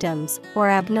symptoms or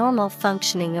abnormal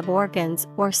functioning of organs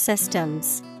or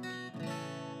systems.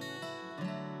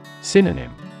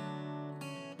 Synonym.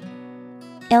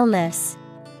 Illness,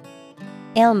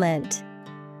 ailment,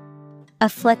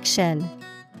 affliction.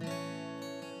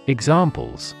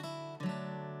 Examples.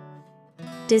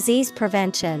 Disease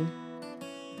prevention,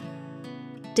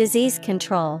 disease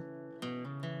control.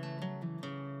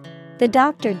 The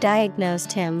doctor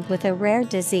diagnosed him with a rare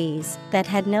disease that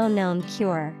had no known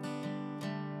cure.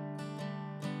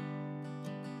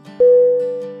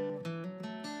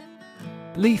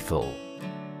 Lethal.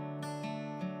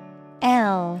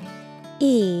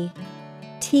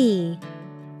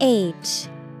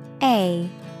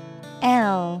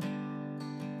 LETHAL.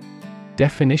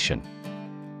 Definition.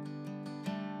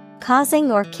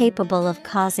 causing or capable of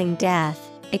causing death,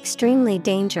 extremely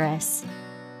dangerous.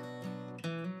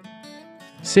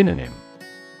 Synonym: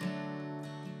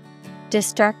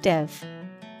 Destructive,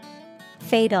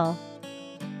 fatal,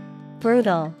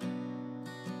 brutal.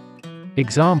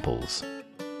 Examples: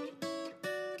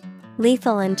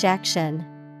 Lethal injection,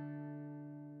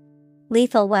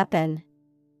 lethal weapon.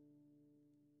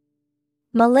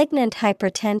 Malignant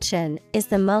hypertension is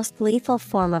the most lethal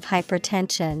form of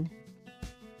hypertension.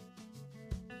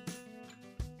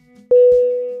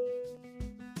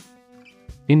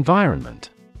 Environment.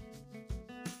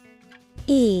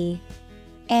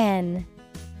 ENVIRONMENT.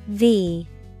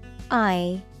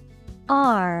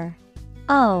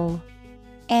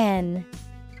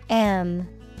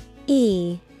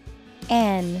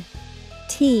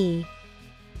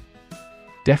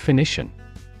 Definition: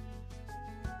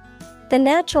 the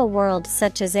natural world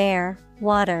such as air,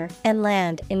 water, and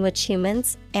land in which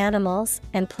humans, animals,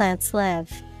 and plants live.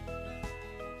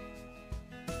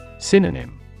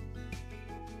 Synonym: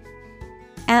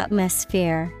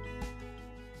 Atmosphere,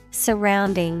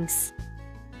 surroundings,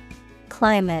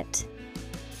 climate.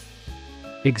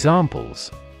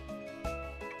 Examples: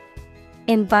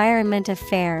 environment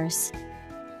affairs,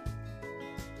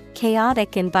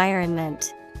 chaotic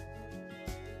environment.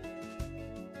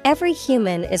 Every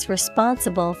human is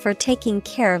responsible for taking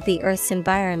care of the Earth's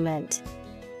environment.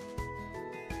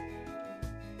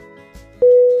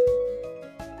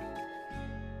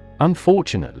 Unfortunately.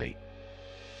 Unfortunately.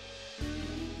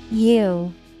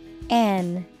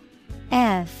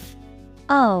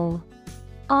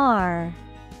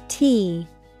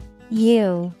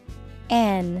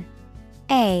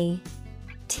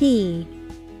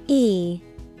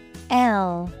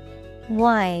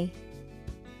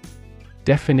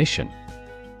 Definition: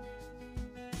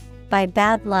 by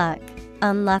bad luck,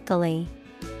 unluckily.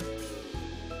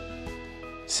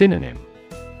 Synonym: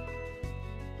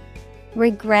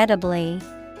 regrettably,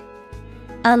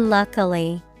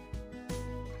 unluckily,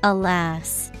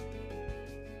 alas.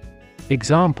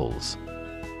 Examples: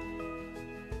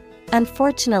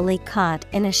 unfortunately caught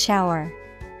in a shower.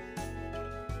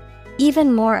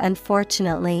 Even more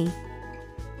unfortunately.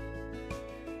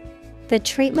 The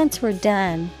treatments were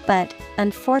done, but,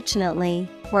 unfortunately,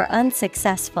 were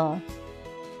unsuccessful.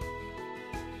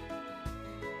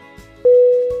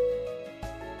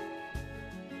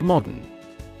 Modern.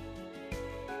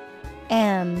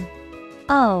 MODERN.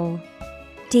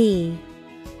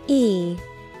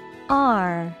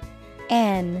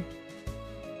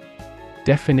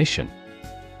 Definition: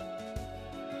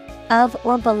 of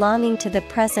or belonging to the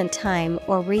present time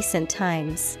or recent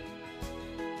times.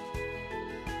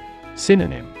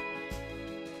 Synonym: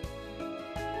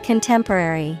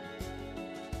 contemporary,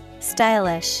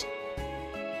 stylish,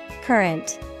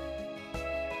 current.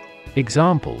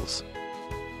 Examples: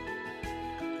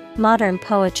 modern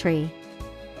poetry,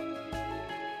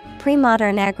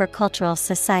 pre-modern agricultural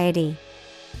society.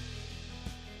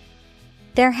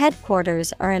 Their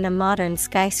headquarters are in a modern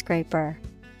skyscraper.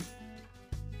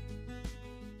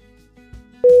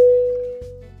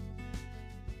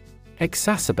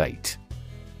 Exacerbate.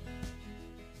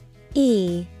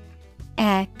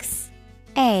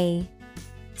 EXACERBATE.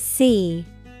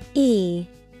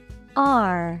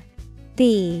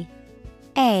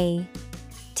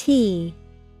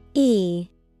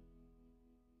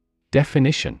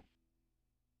 Definition: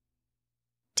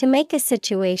 to make a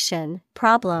situation,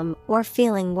 problem, or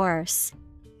feeling worse.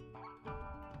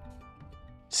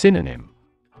 Synonym: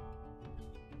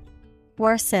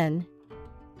 worsen,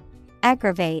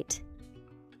 aggravate,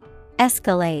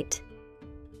 escalate.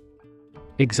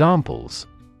 Examples: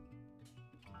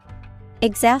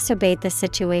 exacerbate the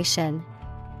situation,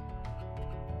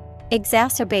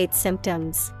 exacerbate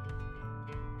symptoms.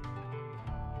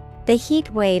 The heat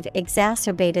wave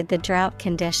exacerbated the drought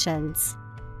conditions.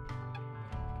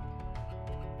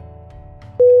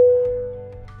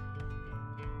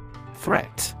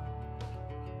 Threat.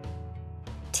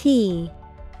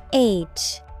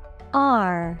 THREAT.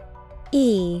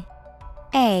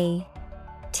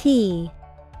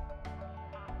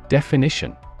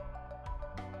 Definition: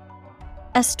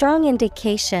 a strong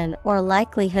indication or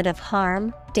likelihood of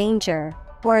harm, danger,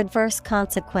 or adverse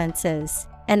consequences.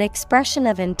 An expression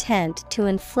of intent to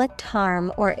inflict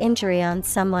harm or injury on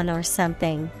someone or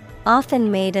something, often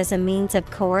made as a means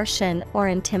of coercion or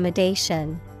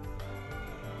intimidation.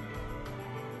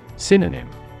 Synonym: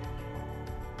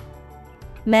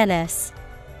 menace,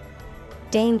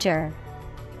 danger,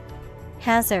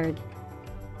 hazard.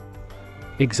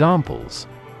 Examples: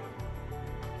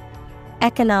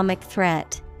 economic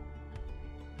threat,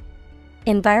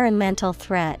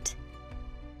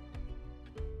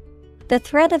 The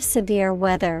threat of severe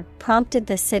weather prompted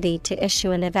the city to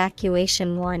issue an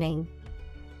evacuation warning.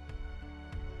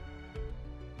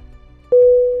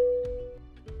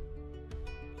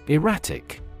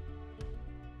 Erratic.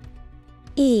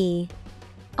 E-R-R-A-T-I-C.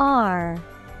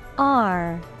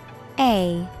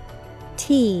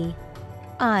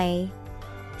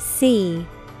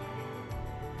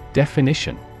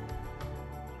 Definition: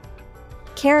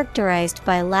 characterized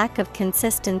by lack of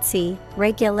consistency,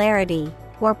 regularity,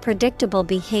 or predictable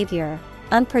behavior,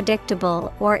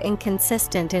 unpredictable or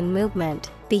inconsistent in movement,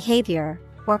 behavior,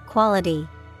 or quality.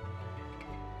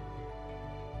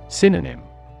 Synonym: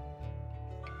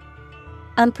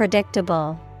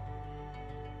 Unpredictable,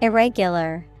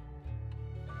 irregular,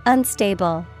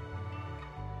 unstable.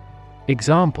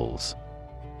 Examples: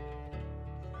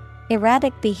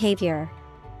 erratic behavior,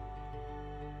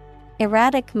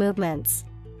 erratic movements.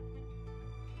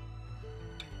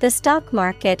 The stock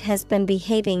market has been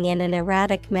behaving in an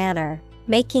erratic manner,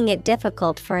 making it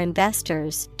difficult for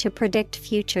investors to predict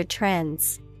future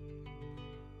trends.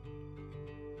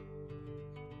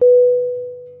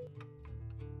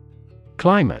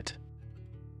 Climate.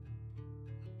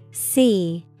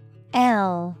 C-L-I-M-A-T-E.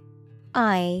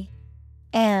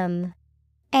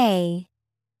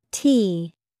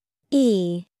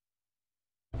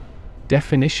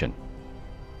 Definition: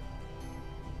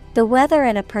 the weather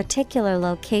in a particular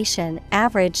location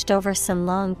averaged over some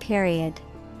long period.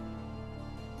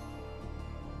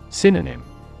 Synonym: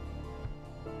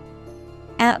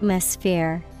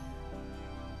 atmosphere,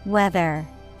 weather,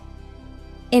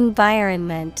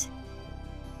 environment.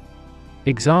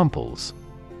 Examples: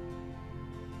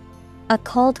 a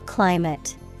cold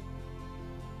climate,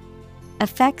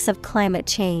 effects of climate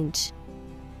change.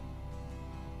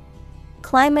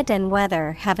 Climate and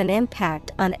weather have an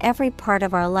impact on every part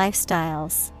of our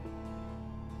lifestyles.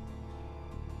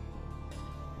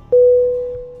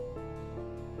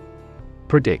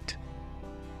 Predict.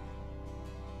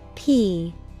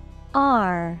 P-R-E-D-I-C-T.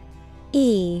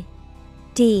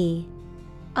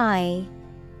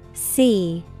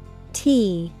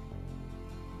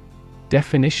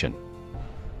 Definition: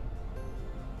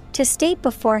 to state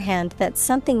beforehand that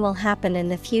something will happen in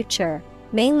the future,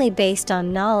 mainly based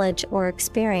on knowledge or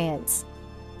experience.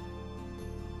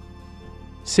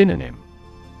 Synonym: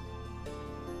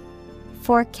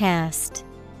 forecast,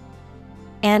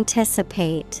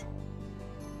 anticipate,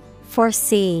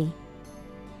 foresee.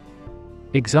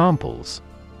 Examples: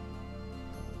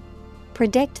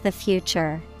 predict the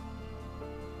future,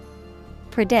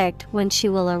 predict when she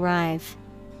will arrive.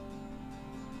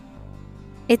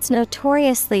 It's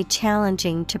notoriously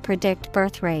challenging to predict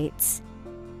birth rates.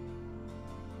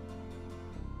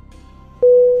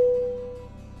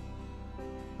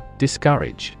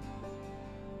 Discourage.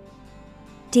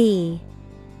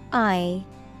 D-I-S-C-O-U-R-A-G-E.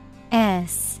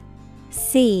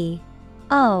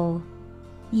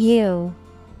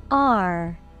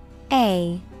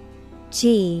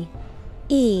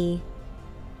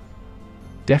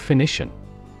 Definition: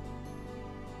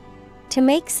 to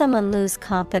make someone lose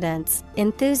confidence,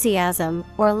 enthusiasm,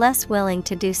 or less willing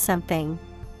to do something.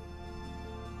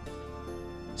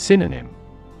 Synonym: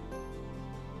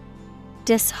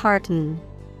 dishearten,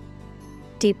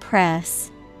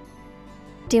 depress,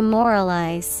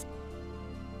 demoralize.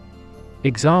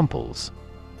 Examples: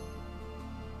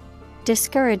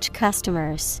 discourage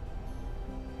customers,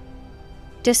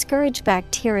 discourage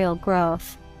bacterial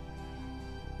growth.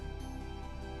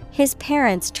 His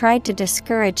parents tried to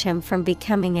discourage him from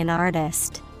becoming an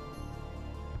artist.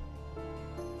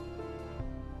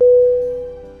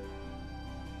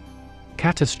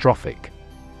 Catastrophic.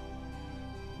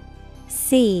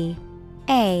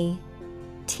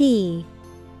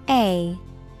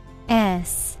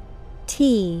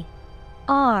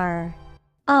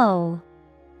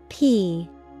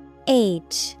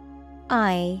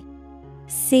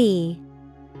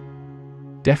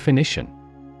 Definition: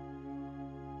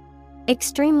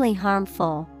 extremely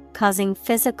harmful, causing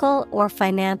physical or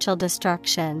financial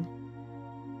destruction.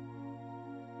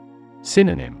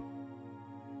 Synonym: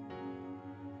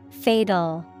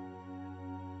 fatal,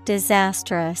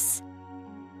 disastrous,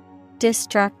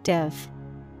 destructive.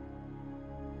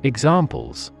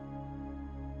 Examples: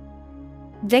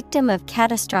 victim of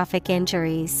catastrophic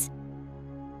injuries,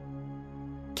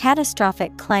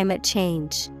 catastrophic climate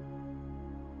change.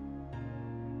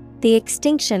 The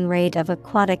extinction rate of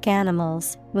aquatic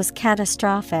animals was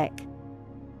catastrophic.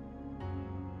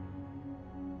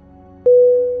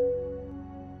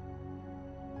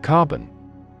 Carbon.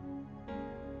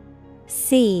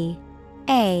 C-A-R-B-O-N.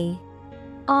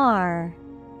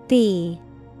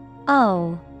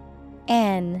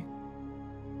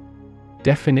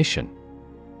 Definition: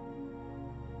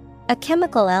 A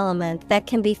chemical element that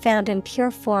can be found in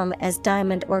pure form as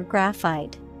diamond or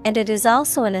graphite, and it is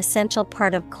also an essential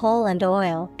part of coal and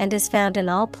oil and is found in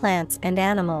all plants and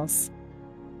animals.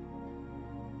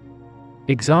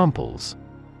 Examples: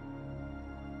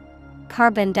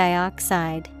 Carbon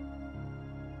dioxide,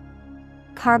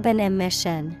 carbon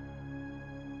emission.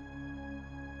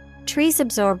 Trees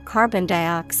absorb carbon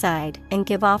dioxide and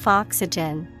give off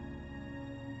oxygen.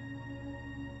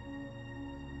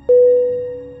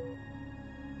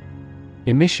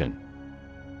 Emission.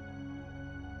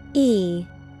 E-M-I-S-S-I-O-N.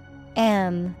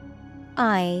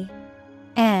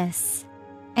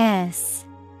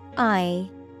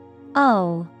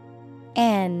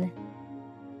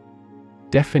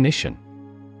 Definition: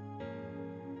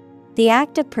 the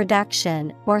act of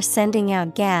production or sending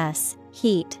out gas,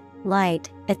 heat, light,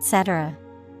 etc.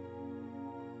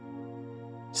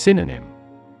 Synonym: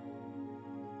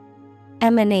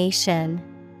 emanation,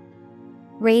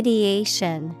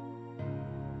 radiation,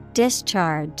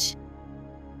 discharge.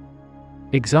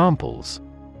 Examples: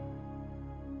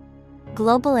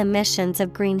 global emissions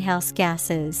of greenhouse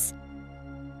gases,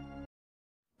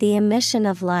 the emission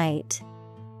of light.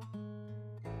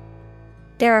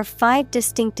 There are 5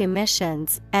 distinct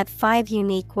emissions at 5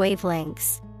 unique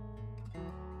wavelengths.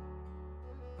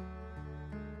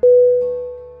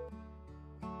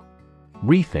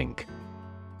 Rethink.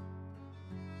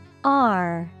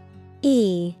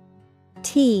 R-E-T-H-I-N-K.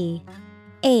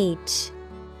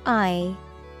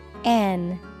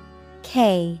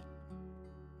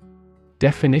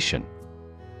 Definition: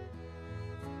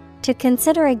 to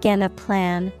consider again a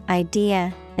plan,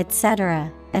 idea,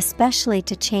 etc., especially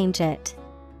to change it.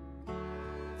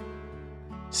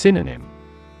 Synonym: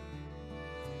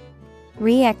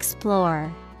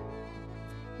 re-explore,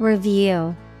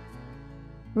 review,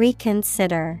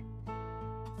 reconsider.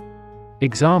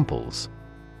 Examples: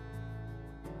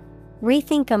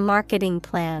 rethink a marketing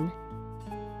plan,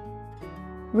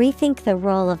 rethink the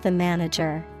role of the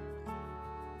manager.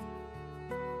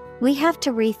 We have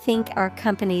to rethink our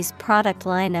company's product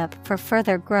lineup for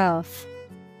further growth.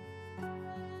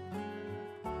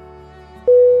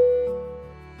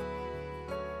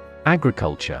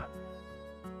 Agriculture.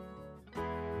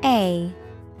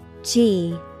 A-G-R-I-C-U-L-T-U-R-E.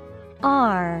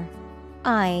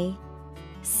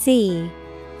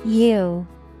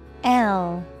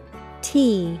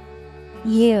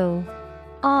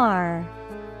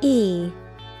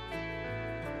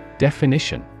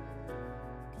 Definition: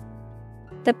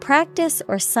 the practice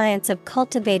or science of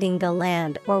cultivating the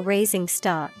land or raising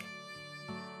stock.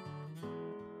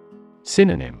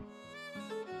 Synonym: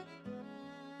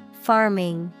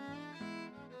 farming,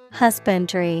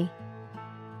 husbandry,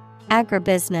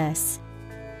 agribusiness.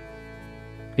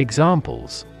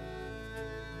 Examples: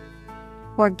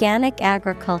 organic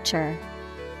agriculture,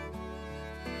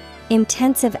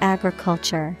 intensive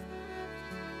agriculture.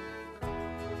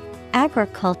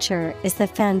 Agriculture is the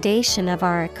foundation of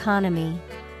our economy.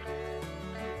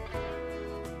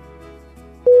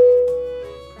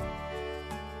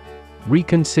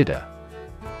 Reconsider.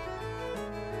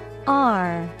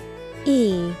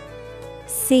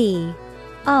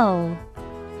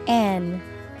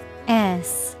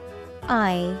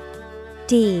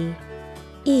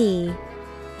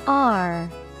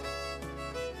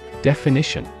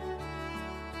 Definition: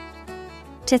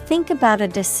 to think about a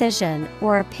decision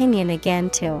or opinion again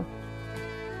to.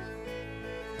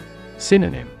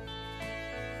 Synonym: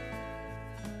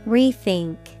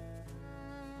 rethink,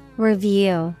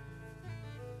 review,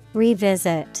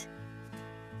 revisit.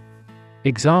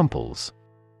 Examples: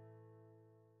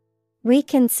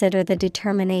 reconsider the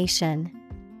determination,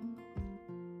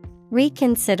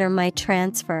 reconsider my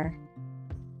transfer.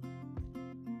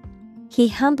 He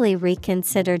humbly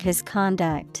reconsidered his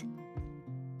conduct.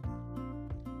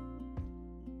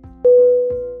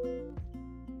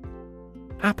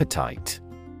 Appetite.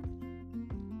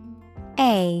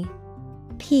 A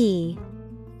P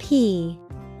P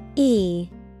E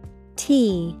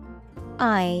T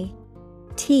I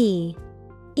T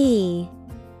E.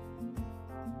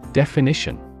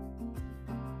 Definition: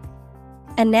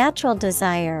 a natural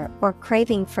desire or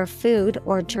craving for food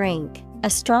or drink, a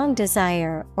strong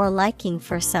desire or liking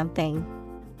for something.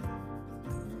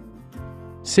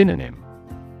 Synonym: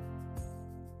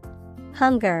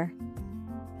 hunger,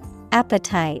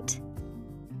 appetite,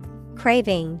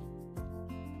 craving.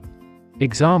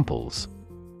 Examples: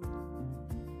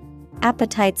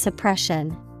 appetite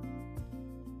suppression,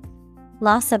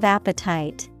 loss of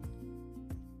appetite.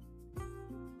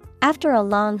 After a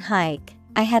long hike,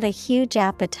 I had a huge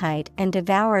appetite and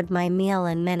devoured my meal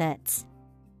in minutes.